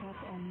never give up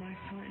on my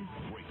son.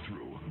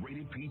 Breakthrough.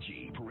 Rated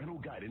PG. Parental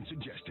guidance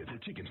suggested. For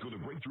tickets, go to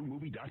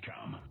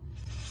BreakthroughMovie.com.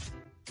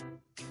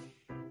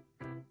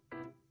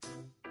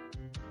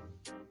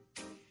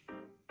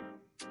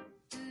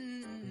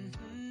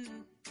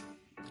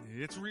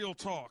 It's Real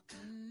Talk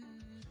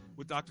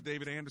with Dr.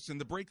 David Anderson.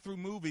 The Breakthrough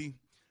movie,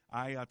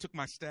 I took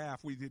my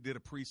staff. We did a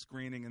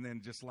pre-screening, and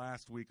then just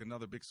last week,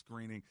 another big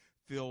screening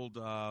filled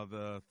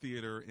the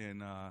theater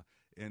in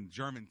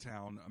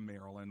Germantown,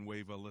 Maryland,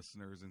 WAVA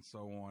listeners and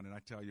so on. And I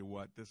tell you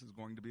what, this is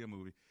going to be a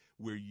movie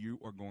where you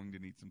are going to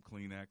need some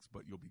Kleenex,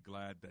 but you'll be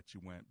glad that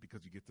you went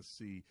because you get to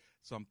see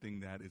something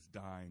that is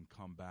dying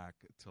come back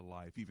to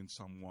life, even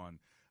someone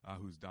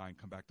who's dying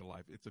come back to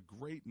life. It's a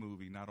great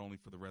movie, not only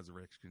for the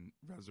resurrection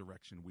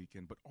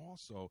weekend, but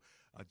also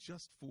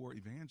just for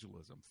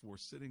evangelism, for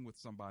sitting with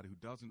somebody who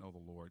doesn't know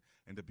the Lord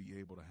and to be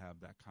able to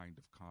have that kind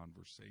of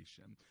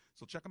conversation.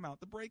 So check them out.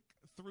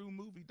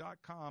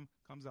 TheBreakthroughMovie.com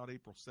comes out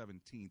April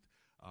 17th,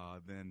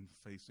 then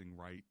facing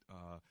right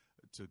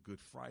to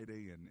Good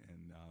Friday and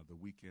the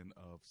weekend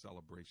of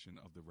celebration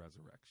of the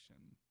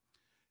resurrection.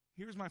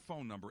 Here's my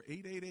phone number,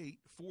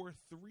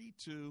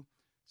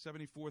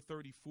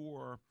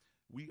 888-432-7434.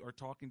 We are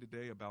talking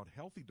today about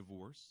healthy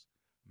divorce,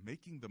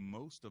 making the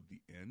most of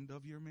the end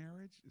of your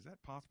marriage. Is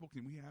that possible?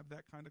 Can we have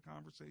that kind of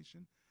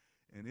conversation?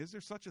 And is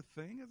there such a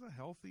thing as a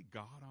healthy,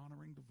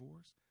 God-honoring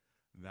divorce?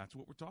 That's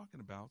what we're talking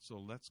about. So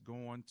let's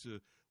go on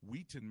to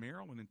Wheaton,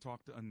 Maryland, and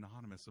talk to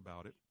Anonymous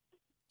about it.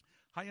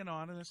 Hi,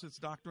 Anonymous. It's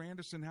Dr.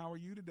 Anderson. How are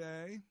you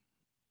today?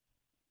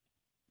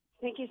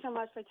 Thank you so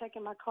much for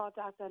taking my call,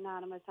 Dr.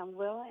 Anonymous. I'm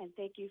Will, and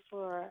thank you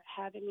for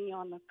having me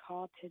on the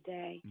call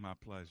today. My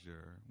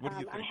pleasure. What do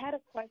you think? I had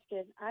a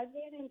question. I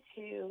ran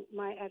into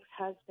my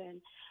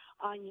ex-husband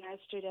on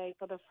yesterday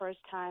for the first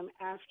time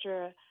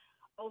after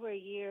over a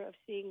year of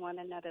seeing one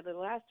another. The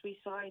last we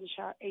saw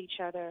each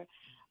other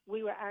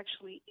we were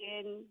actually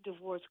in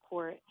divorce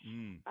court,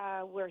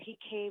 where he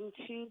came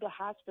to the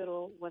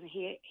hospital when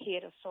he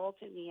had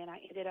assaulted me, and I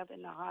ended up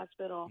in the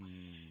hospital.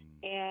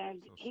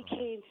 And he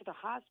came to the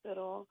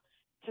hospital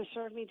to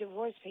serve me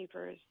divorce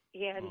papers.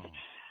 And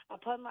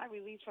upon my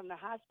release from the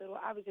hospital,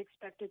 I was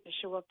expected to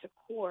show up to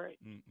court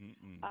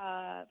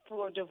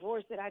for a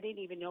divorce that I didn't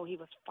even know he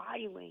was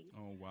filing.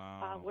 Oh,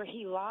 wow. Where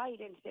he lied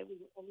and said we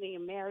were only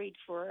married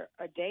for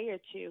a day or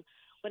two,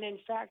 when in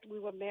fact we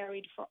were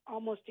married for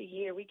almost a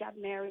year. We got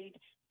married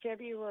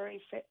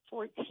February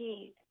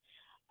 14th,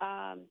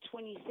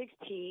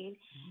 2016,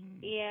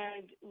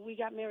 and we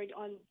got married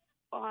on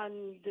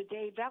the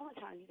day,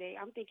 Valentine's Day.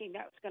 I'm thinking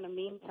that was going to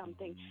mean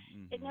something.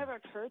 It never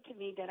occurred to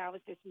me that I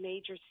was this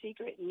major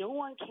secret. No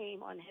one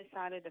came on his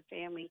side of the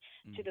family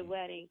to the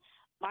wedding.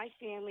 My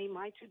family,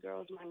 my two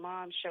girls, my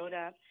mom showed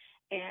up,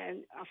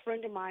 and a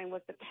friend of mine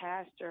was the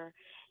pastor,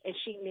 and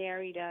she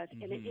married us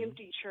in an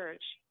empty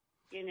church,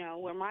 you know,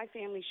 where my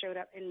family showed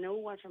up and no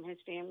one from his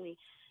family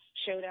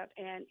showed up.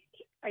 And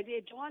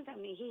it dawned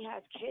on me, he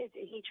has kids,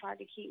 and he tried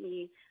to keep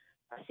me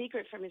a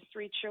secret from his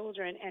 3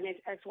 children, and his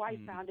ex-wife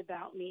found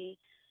about me.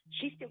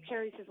 She still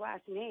carries his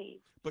last name.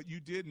 But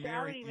you did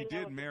marry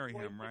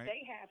him, right?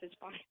 They have is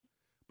fine.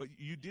 But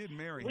you did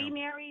marry him. We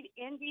married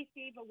in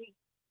D.C., but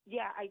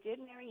I did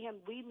marry him.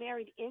 We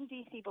married in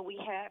D.C., but we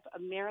have a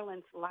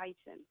Maryland's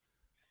license.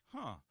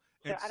 Huh.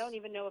 So I don't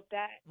even know if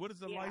that. What is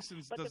the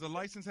license? Does the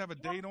license have a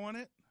date on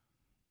it?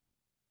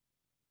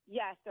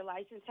 Yes, the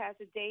license has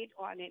a date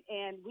on it,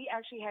 and we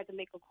actually had to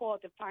make a call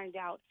to find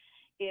out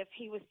if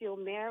he was still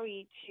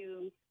married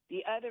to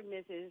the other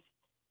Mrs.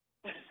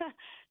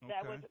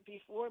 that was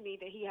before me,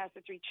 that he has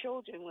the 3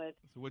 children with.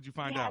 So what'd you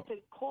find out? We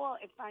had to call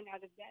and find out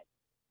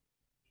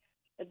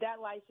if that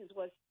license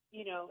was,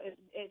 you know,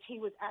 if he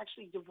was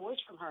actually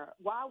divorced from her.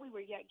 While we were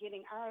yet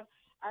getting our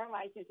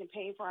license and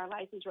paying for our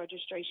license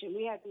registration,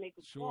 we had to make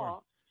a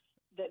call.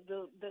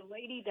 The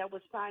lady that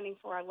was signing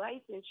for our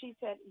license, she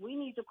said, we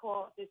need to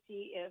call to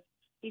see if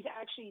he's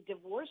actually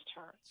divorced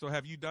her. So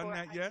have you done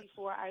that yet?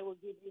 Before I will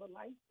give you a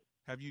license.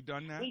 Have you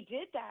done that? We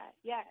did that,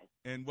 yes.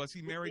 And was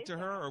he married to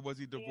her, or was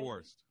he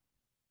divorced?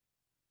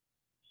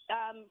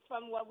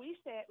 From what we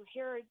said,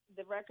 here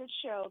the records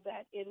show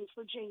that in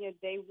Virginia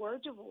they were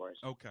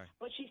divorced. Okay.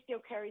 But she still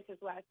carries his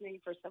last name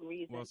for some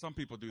reason. Well, some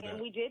people do that. And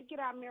we did get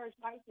our marriage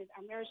license.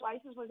 Our marriage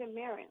license was in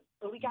Maryland,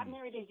 but we got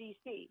married in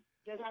D.C.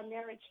 Does our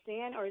marriage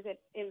stand, or is it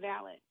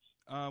invalid?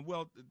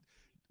 Well,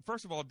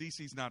 first of all,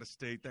 D.C.'s not a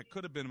state. That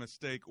could have been a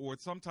mistake, or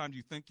sometimes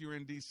you think you're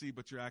in D.C.,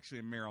 but you're actually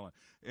in Maryland.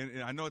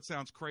 And I know it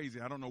sounds crazy.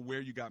 I don't know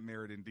where you got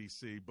married in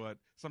D.C., but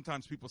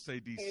sometimes people say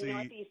D.C. In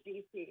Northeast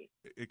D.C.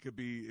 It could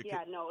be.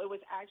 No, it was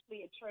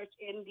actually a church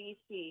in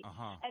D.C.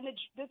 And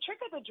the trick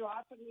of the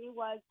draw for me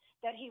was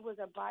that he was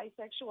a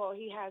bisexual.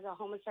 He has a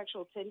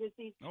homosexual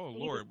tendency. Oh, Lord.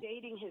 He was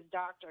dating his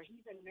doctor.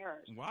 He's a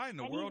nurse. Why in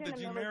the world did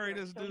you marry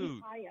this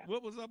dude?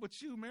 What was up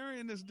with you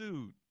marrying this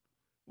dude?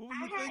 What were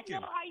you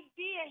thinking? I had no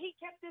idea. He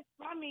kept this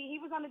from me.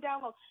 He was on the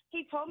down low.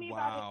 He told me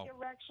about his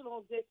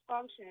erectional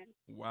dysfunction.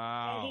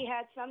 Wow. And he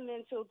had some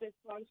mental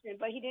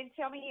dysfunction, but he didn't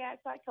tell me he had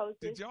psychosis.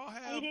 Did y'all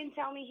have He didn't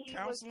tell me he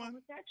counseling?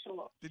 was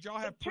homosexual. Did y'all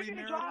have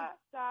premarital?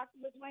 The Doc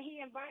was when he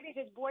invited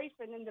his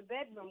boyfriend in the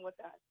bedroom with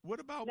us. What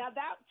about? Now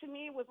that to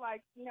me was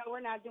like, no,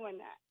 we're not doing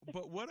that.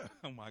 But what?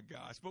 Oh my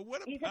gosh! But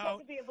what about? He's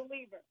supposed to be a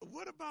believer.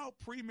 What about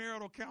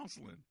premarital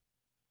counseling?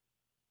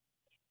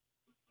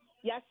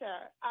 Yes,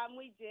 sir.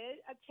 We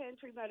did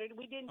attend premarital.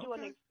 We didn't do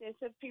an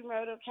extensive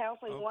premarital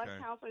counseling. One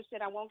counselor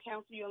said, I won't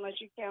counsel you unless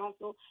you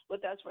counsel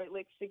with us for at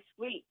least 6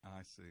 weeks.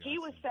 I see. He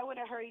was so in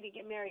a hurry to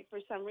get married for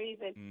some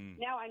reason.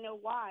 Now I know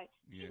why.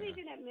 Yeah. He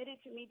even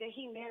admitted to me that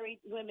he married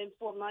women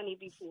for money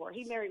before.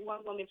 He married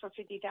one woman for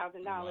 $50,000 so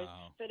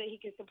that he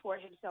could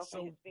support himself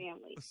and his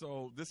family.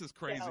 So this is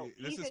crazy.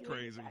 This is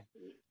crazy.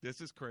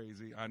 This is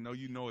crazy. I know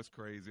you know it's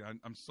crazy.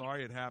 I'm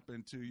sorry it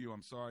happened to you.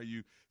 I'm sorry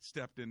you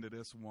stepped into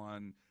this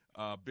one.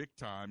 Big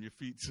time. Your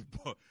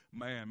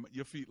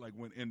feet like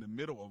went in the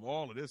middle of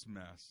all of this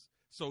mess.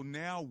 So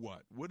now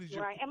what? What is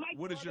your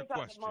what is your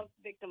question? The most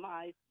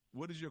victimized.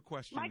 What is your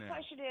question My now?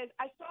 question is,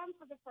 I saw him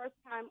for the first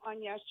time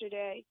on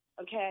yesterday.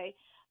 Okay,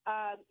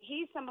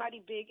 he's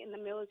somebody big in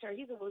the military.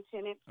 He's a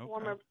lieutenant,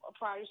 former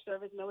prior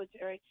service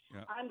military.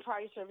 Yeah. I'm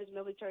prior service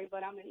military,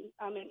 but I'm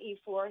an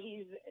E4.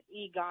 He's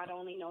E. God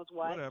only knows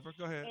what. Whatever.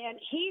 Go ahead. And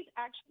he's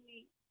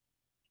actually.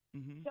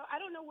 So I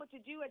don't know what to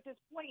do at this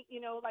point. You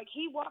know, like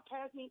he walked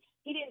past me.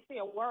 He didn't say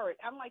a word.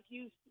 I'm like,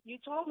 you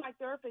told my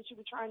therapist you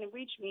were trying to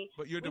reach me.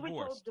 But you're divorced. We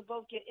were told to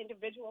both get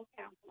individual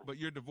counseling. But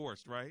you're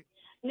divorced, right?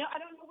 No, I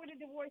don't know where the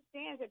divorce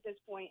stands at this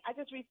point. I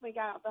just recently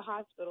got out of the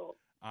hospital.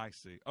 I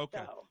see.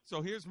 Okay.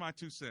 So here's my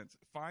 2 cents.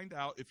 Find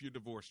out if you're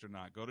divorced or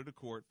not. Go to the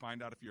court.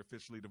 Find out if you're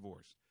officially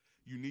divorced.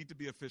 You need to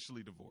be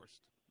officially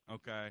divorced.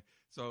 Okay,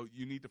 so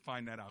you need to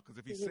find that out, because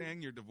if he's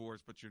saying you're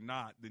divorced but you're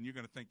not, then you're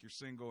going to think you're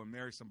single and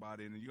marry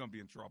somebody, and then you're going to be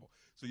in trouble.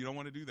 So you don't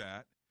want to do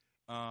that.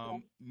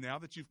 Now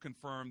that you've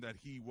confirmed that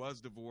he was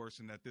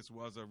divorced and that this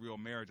was a real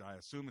marriage, I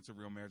assume it's a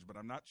real marriage, but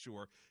I'm not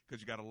sure, because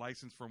you got a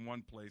license from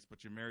one place,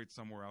 but you're married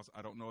somewhere else.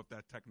 I don't know if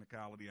that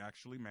technicality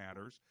actually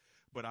matters.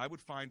 But I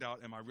would find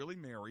out, am I really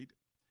married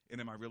and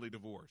am I really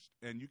divorced?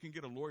 And you can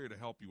get a lawyer to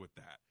help you with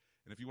that.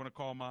 And if you want to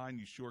call mine,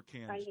 you sure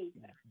can. I need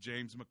that.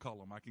 James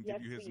McCullum. I can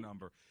give you his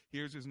number.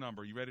 Here's his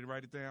number. You ready to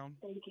write it down?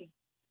 Thank you.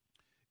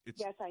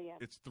 Yes, I am.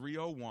 It's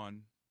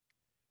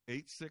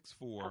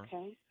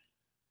 301-864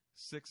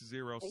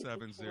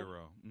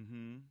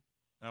 6070.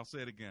 I'll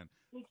say it again.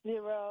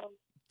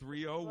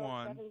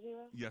 301.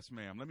 Yes,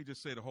 ma'am. Let me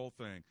just say the whole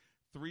thing.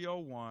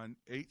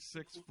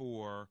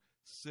 301-864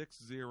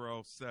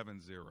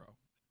 6070.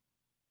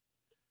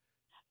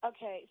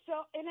 Okay, so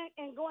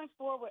and going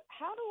forward,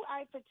 how do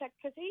I protect?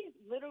 Because he's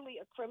literally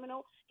a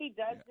criminal. He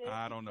does this.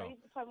 I don't know. He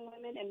preys upon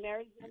women and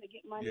marries them to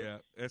get money. Yeah,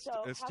 it's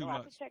how too do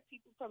much. I protect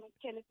people from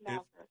Kenneth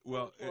Malker?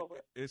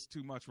 It's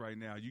too much right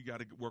now. You got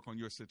to work on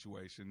your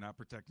situation, not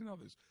protecting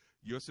others.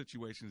 Your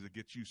situation is to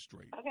get you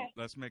straight. Okay.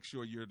 Let's make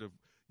sure you're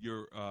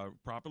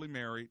properly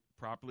married,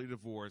 properly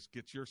divorced.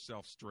 Get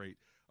yourself straight.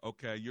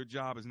 Okay, your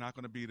job is not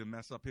going to be to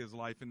mess up his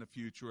life in the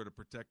future or to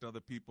protect other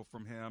people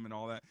from him and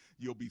all that.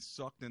 You'll be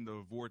sucked into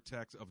a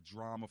vortex of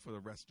drama for the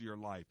rest of your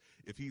life.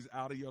 If he's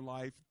out of your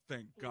life,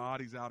 thank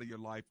God he's out of your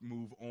life.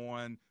 Move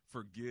on,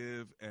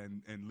 forgive,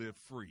 and live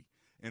free.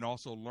 And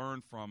also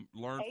learn from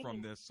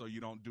this so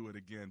you don't do it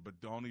again. But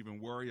don't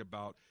even worry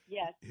about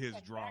his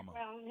drama.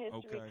 Background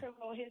history,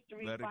 criminal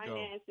history, Let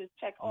finances, it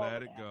go. check all Let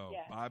of it that. go.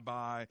 Yes.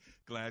 Bye-bye.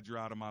 Glad you're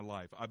out of my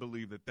life. I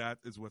believe that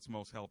is what's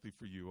most healthy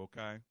for you,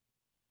 okay?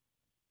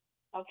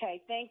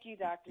 Okay, thank you,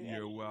 Dr.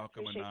 You're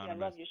welcome, Appreciate Anonymous.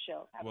 You. I love your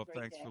show. Have a great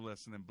thanks day. for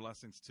listening.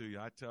 Blessings to you.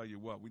 I tell you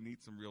what, we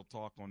need some real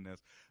talk on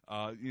this.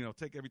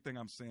 Take everything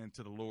I'm saying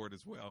to the Lord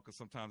as well, because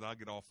sometimes I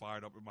get all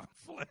fired up in my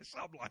flesh.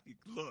 I'm like,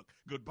 look,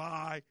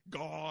 goodbye,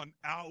 gone,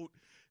 out.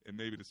 And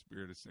maybe the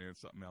Spirit is saying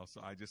something else. So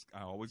I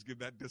always give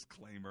that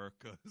disclaimer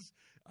because,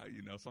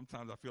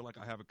 sometimes I feel like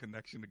I have a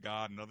connection to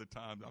God, and other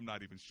times I'm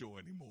not even sure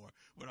anymore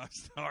when I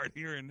start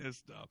hearing this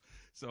stuff.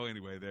 So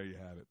anyway, there you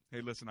have it.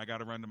 Hey, listen, I got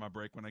to run to my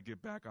break. When I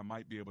get back, I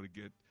might be able to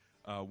get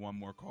one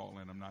more call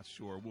in. I'm not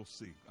sure. We'll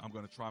see. I'm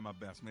going to try my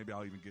best. Maybe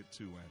I'll even get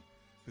 2 in.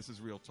 This is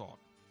Real Talk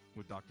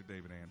with Dr.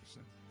 David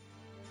Anderson.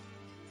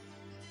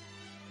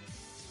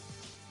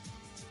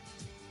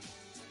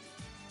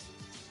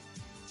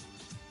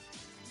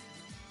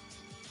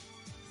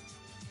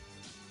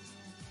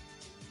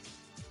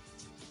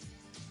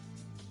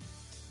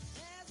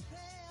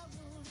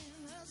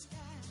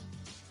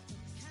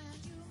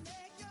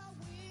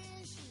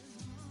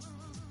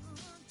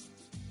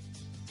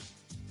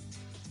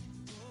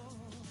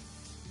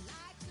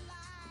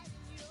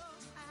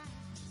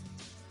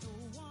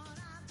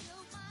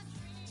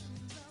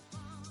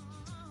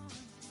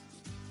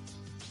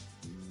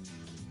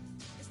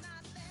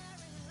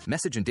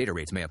 Message and data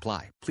rates may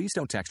apply. Please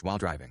don't text while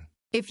driving.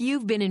 If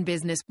you've been in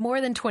business more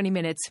than 20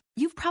 minutes,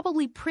 you've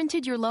probably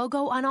printed your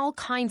logo on all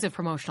kinds of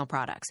promotional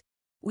products.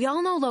 We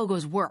all know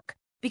logos work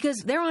because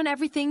they're on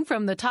everything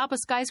from the top of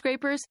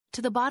skyscrapers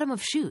to the bottom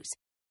of shoes.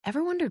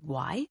 Ever wondered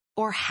why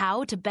or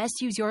how to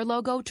best use your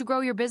logo to grow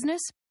your business?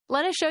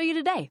 Let us show you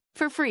today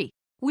for free.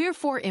 We're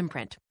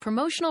 4imprint,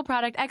 promotional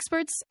product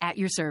experts at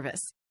your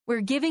service.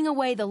 We're giving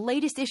away the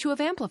latest issue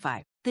of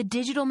Amplify, the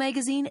digital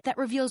magazine that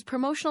reveals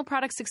promotional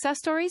product success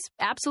stories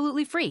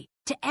absolutely free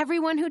to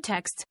everyone who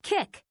texts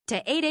KICK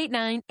to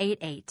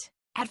 88988.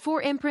 At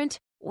 4imprint,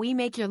 we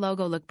make your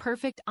logo look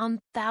perfect on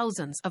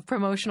thousands of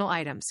promotional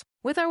items.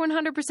 With our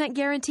 100%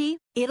 guarantee,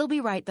 it'll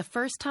be right the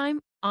first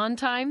time, on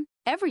time,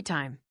 every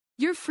time.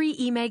 Your free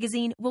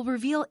e-magazine will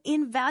reveal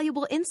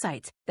invaluable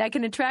insights that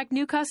can attract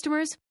new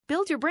customers,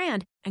 build your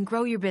brand, and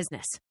grow your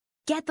business.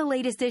 Get the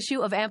latest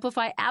issue of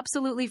Amplify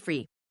absolutely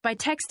free by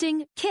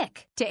texting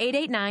KICK to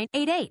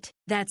 88988.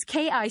 That's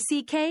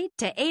KICK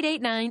to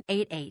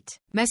 88988.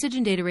 Message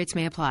and data rates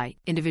may apply.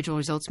 Individual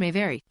results may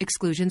vary.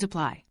 Exclusions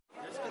apply.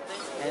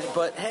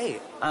 But hey,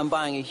 I'm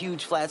buying a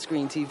huge flat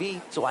screen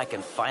TV so I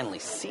can finally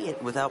see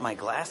it without my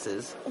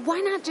glasses. Why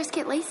not just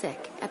get LASIK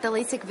at the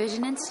LASIK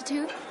Vision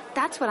Institute?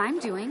 That's what I'm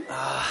doing.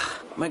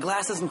 My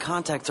glasses and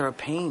contacts are a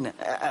pain.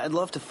 I'd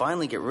love to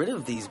finally get rid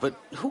of these, but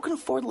who can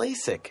afford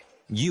LASIK?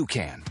 You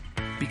can.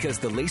 Because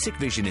the LASIK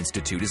Vision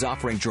Institute is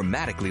offering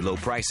dramatically low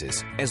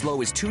prices, as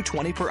low as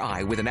 $220 per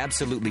eye with an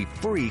absolutely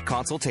free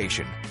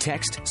consultation.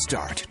 Text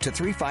START to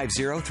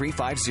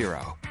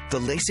 350350. The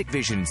LASIK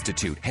Vision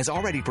Institute has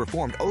already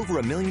performed over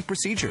 1 million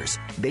procedures.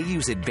 They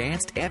use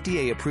advanced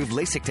FDA-approved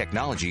LASIK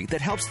technology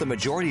that helps the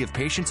majority of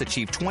patients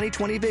achieve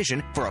 20/20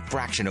 vision for a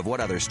fraction of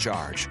what others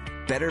charge.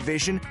 Better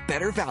vision,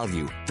 better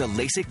value. The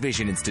LASIK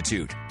Vision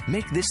Institute.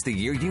 Make this the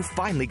year you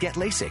finally get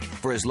LASIK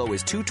for as low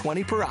as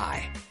 $220 per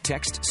eye.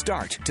 Text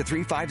START to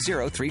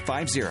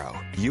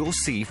 350350. You'll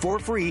see for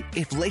free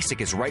if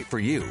LASIK is right for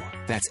you.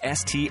 That's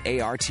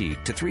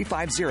START to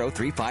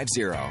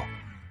 350350.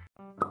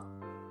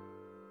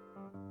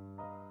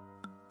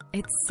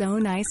 It's so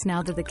nice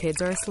now that the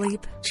kids are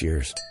asleep.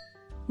 Cheers.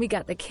 We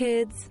got the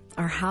kids,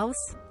 our house,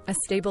 a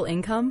stable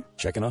income.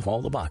 Checking off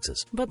all the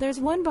boxes. But there's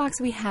one box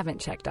we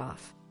haven't checked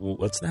off.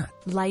 What's that?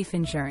 Life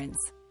insurance.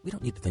 We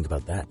don't need to think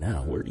about that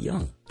now. We're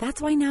young.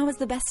 That's why now is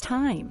the best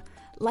time.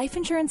 Life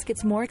insurance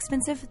gets more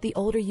expensive the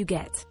older you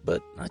get.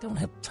 But I don't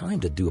have time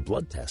to do a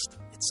blood test.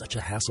 It's such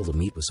a hassle to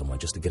meet with someone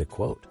just to get a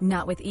quote.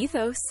 Not with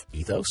Ethos.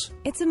 Ethos?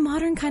 It's a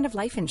modern kind of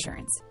life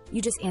insurance.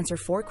 You just answer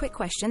 4 quick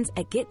questions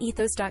at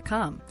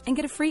getethos.com and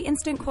get a free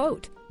instant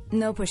quote.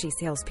 No pushy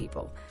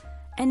salespeople.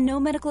 And no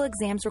medical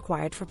exams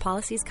required for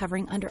policies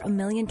covering under $1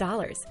 million.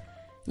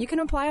 You can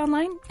apply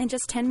online in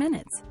just 10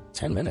 minutes.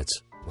 10 minutes?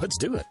 Let's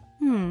do it.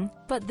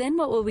 But then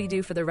what will we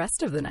do for the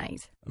rest of the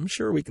night? I'm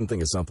sure we can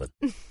think of something.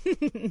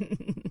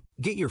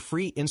 Get your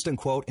free instant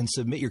quote and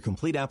submit your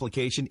complete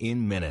application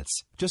in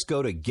minutes. Just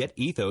go to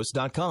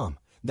getethos.com.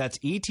 That's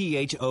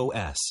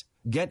ETHOS.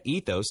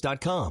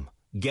 Getethos.com.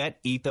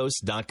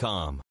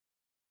 Getethos.com.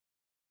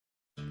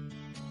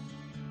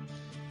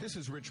 This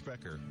is Rich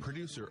Becker,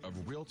 producer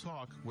of Real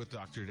Talk with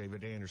Dr.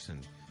 David Anderson.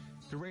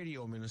 The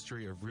radio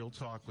ministry of Real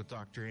Talk with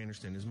Dr.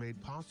 Anderson is made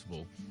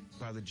possible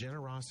by the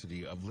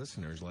generosity of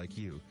listeners like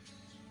you.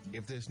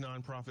 If this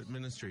nonprofit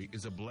ministry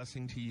is a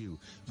blessing to you,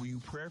 will you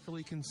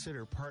prayerfully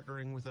consider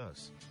partnering with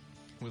us?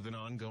 With an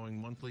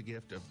ongoing monthly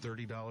gift of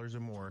 $30 or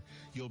more,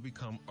 you'll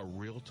become a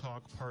Real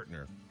Talk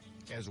partner.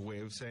 As a way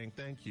of saying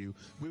thank you,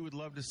 we would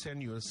love to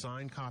send you a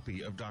signed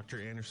copy of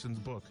Dr. Anderson's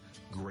book,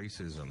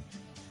 Gracism.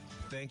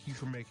 Thank you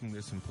for making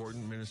this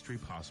important ministry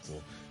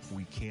possible.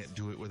 We can't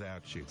do it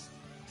without you.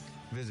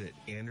 Visit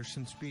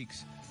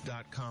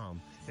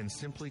AndersonSpeaks.com and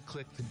simply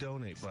click the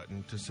donate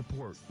button to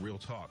support Real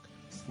Talk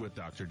with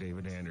Dr.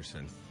 David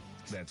Anderson.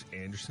 That's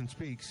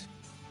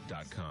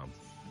AndersonSpeaks.com.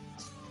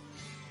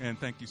 And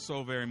thank you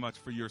so very much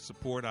for your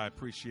support. I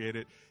appreciate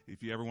it.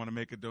 If you ever want to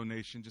make a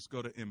donation, just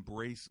go to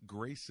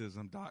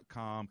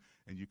EmbraceGracism.com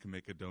and you can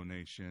make a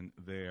donation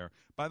there.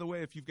 By the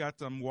way, if you've got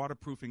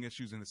waterproofing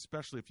issues, and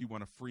especially if you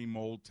want a free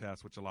mold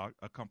test, which a lot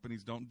of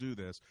companies don't do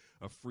this,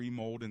 a free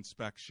mold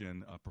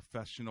inspection, a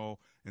professional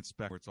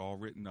inspector, it's all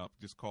written up.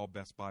 Just call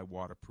Best Buy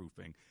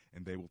Waterproofing,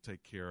 and they will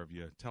take care of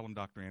you. Tell them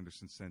Dr.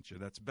 Anderson sent you.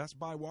 That's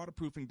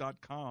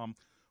BestBuyWaterproofing.com,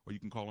 or you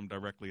can call them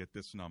directly at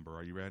this number.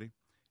 Are you ready?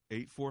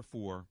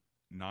 844-980-3707.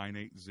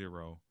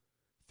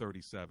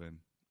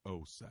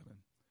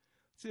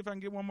 See if I can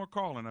get one more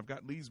call, and I've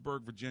got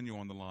Leesburg, Virginia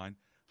on the line.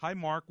 Hi,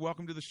 Mark.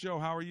 Welcome to the show.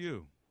 How are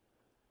you?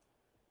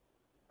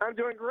 I'm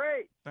doing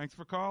great. Thanks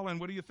for calling.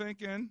 What are you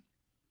thinking?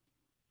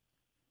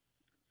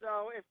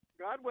 So, if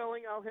God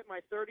willing, I'll hit my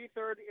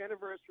 33rd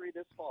anniversary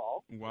this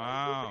fall.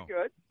 Wow.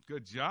 Good.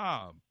 Good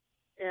job.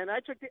 And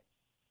I took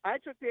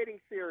dating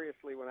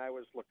seriously when I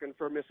was looking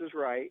for Mrs.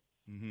 Right.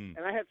 Mm-hmm.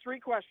 And I had 3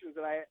 questions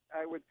that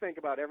I would think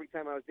about every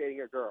time I was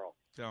dating a girl.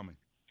 Tell me.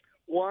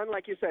 One,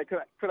 like you said,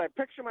 could I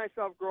picture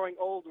myself growing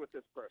old with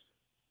this person?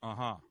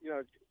 Uh-huh. You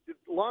know,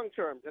 long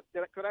term,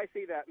 could I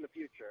see that in the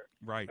future?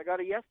 Right. I got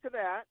a yes to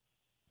that.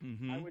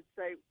 Mm-hmm. I would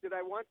say, did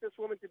I want this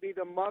woman to be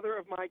the mother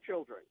of my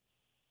children?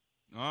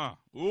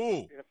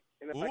 Ooh.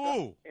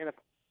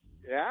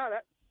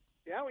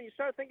 When you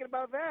start thinking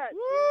about that,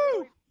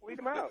 woo! Weed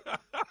them out.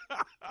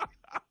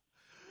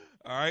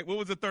 All right. What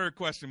was the third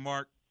question,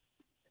 Mark?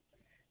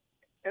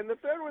 And the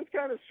third one's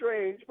kind of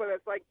strange, but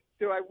it's like,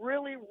 do I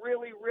really,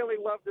 really, really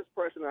love this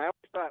person? And I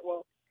always thought,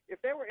 well,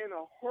 if they were in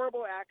a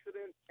horrible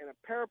accident and a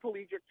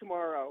paraplegic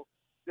tomorrow,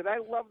 did I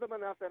love them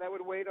enough that I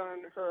would wait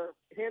on her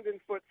hand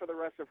and foot for the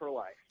rest of her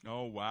life?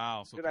 Oh,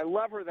 wow. Did I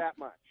love her that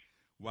much?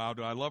 Wow.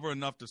 Do I love her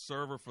enough to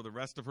serve her for the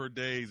rest of her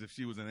days if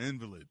she was an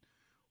invalid?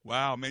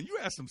 Wow, man, you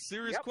asked some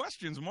serious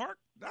questions, Mark.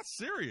 That's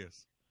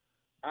serious.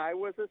 I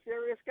was a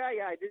serious guy.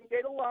 Yeah, I didn't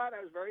date a lot.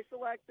 I was very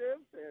selective,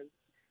 and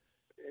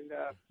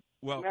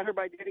met her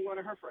by dating one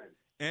of her friends.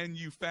 And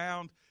you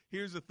found,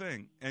 here's the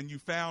thing, and you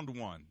found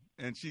one,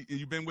 and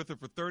you've been with her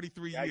for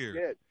 33 years. I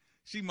did.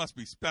 She must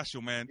be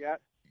special, man. Yeah.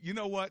 You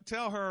know what?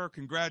 Tell her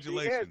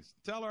congratulations.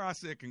 Tell her I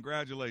said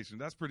congratulations.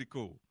 That's pretty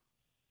cool.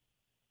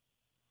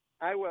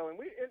 I will. And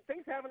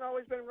things haven't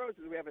always been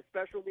roses. We have a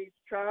special needs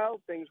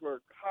child. Things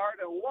were hard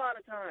a lot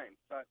of times,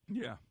 but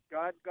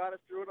God got us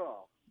through it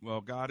all.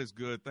 Well, God is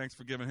good. Thanks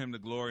for giving him the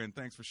glory, and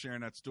thanks for sharing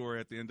that story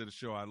at the end of the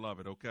show. I love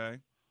it, okay?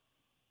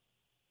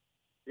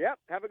 Yep.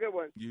 Have a good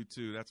one. You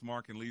too. That's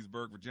Mark in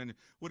Leesburg, Virginia.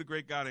 What a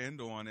great guy to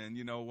end on. And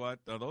you know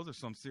what? Those are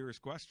some serious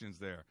questions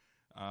there.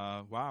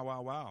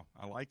 Wow.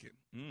 I like it.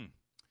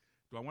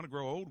 Do I want to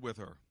grow old with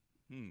her?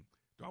 Do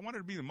I want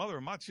her to be the mother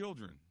of my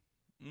children?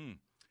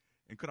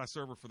 And could I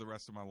serve her for the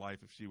rest of my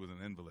life if she was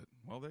an invalid?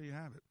 Well, there you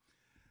have it.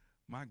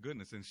 My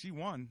goodness. And she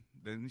won.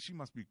 Then she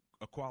must be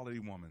a quality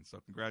woman. So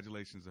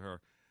congratulations to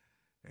her.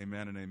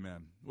 Amen and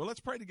amen. Well, let's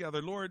pray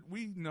together. Lord,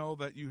 we know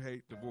that you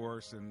hate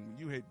divorce and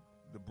you hate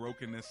the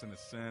brokenness and the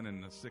sin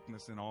and the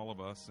sickness in all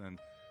of us. And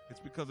it's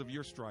because of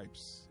your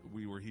stripes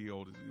we were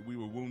healed. We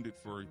were wounded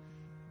for,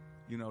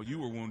 you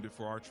were wounded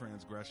for our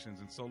transgressions.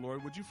 And so,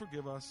 Lord, would you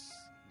forgive us,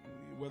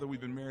 whether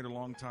we've been married a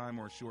long time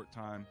or a short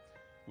time?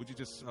 Would you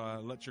just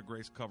let your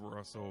grace cover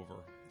us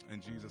over? In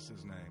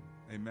Jesus' name,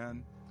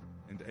 amen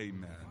and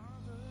amen.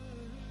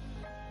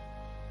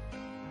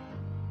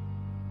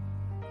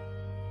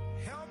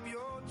 Help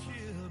your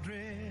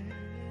children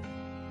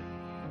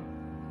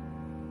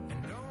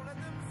and don't let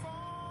them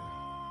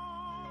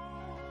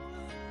fall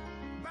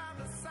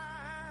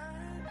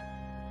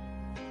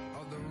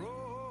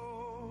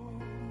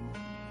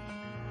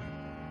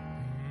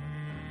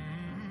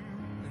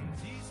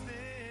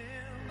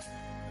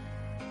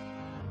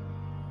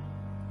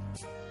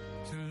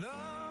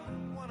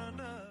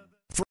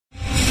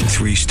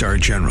 3-star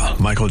general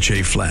Michael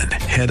J. Flynn,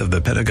 head of the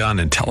Pentagon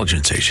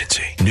Intelligence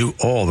Agency, knew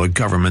all the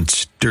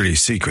government's dirty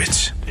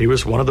secrets. He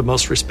was one of the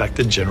most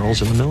respected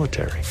generals in the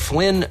military.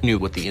 Flynn knew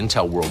what the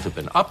intel world had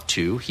been up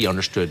to. He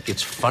understood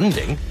its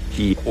funding.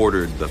 He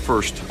ordered the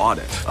first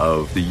audit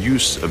of the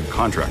use of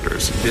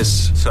contractors.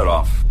 This set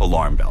off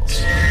alarm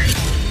bells.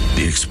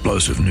 The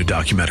explosive new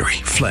documentary,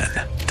 Flynn,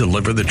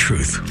 Deliver the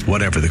Truth,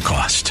 Whatever the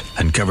Cost,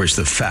 uncovers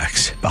the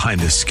facts behind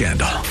this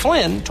scandal.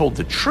 Flynn told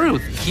the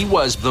truth. He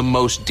was the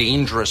most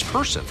dangerous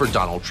person for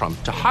Donald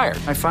Trump to hire.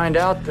 I find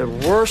out the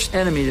worst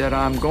enemy that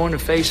I'm going to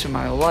face in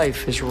my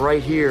life is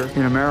right here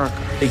in America.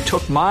 They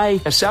took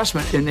my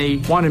assessment and they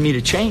wanted me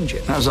to change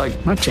it. And I was like,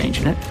 I'm not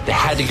changing it. They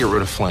had to get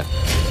rid of Flynn.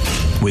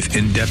 With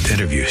in-depth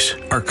interviews,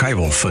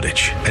 archival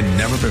footage, and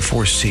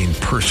never-before-seen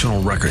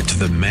personal records of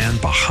the man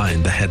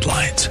behind the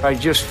headlines. I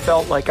just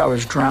felt like I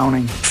was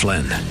drowning.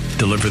 Flynn,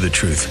 Deliver the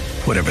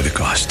Truth, Whatever the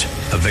Cost.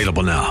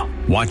 Available now.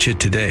 Watch it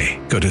today.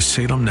 Go to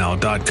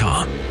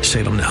salemnow.com.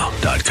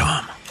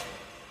 salemnow.com.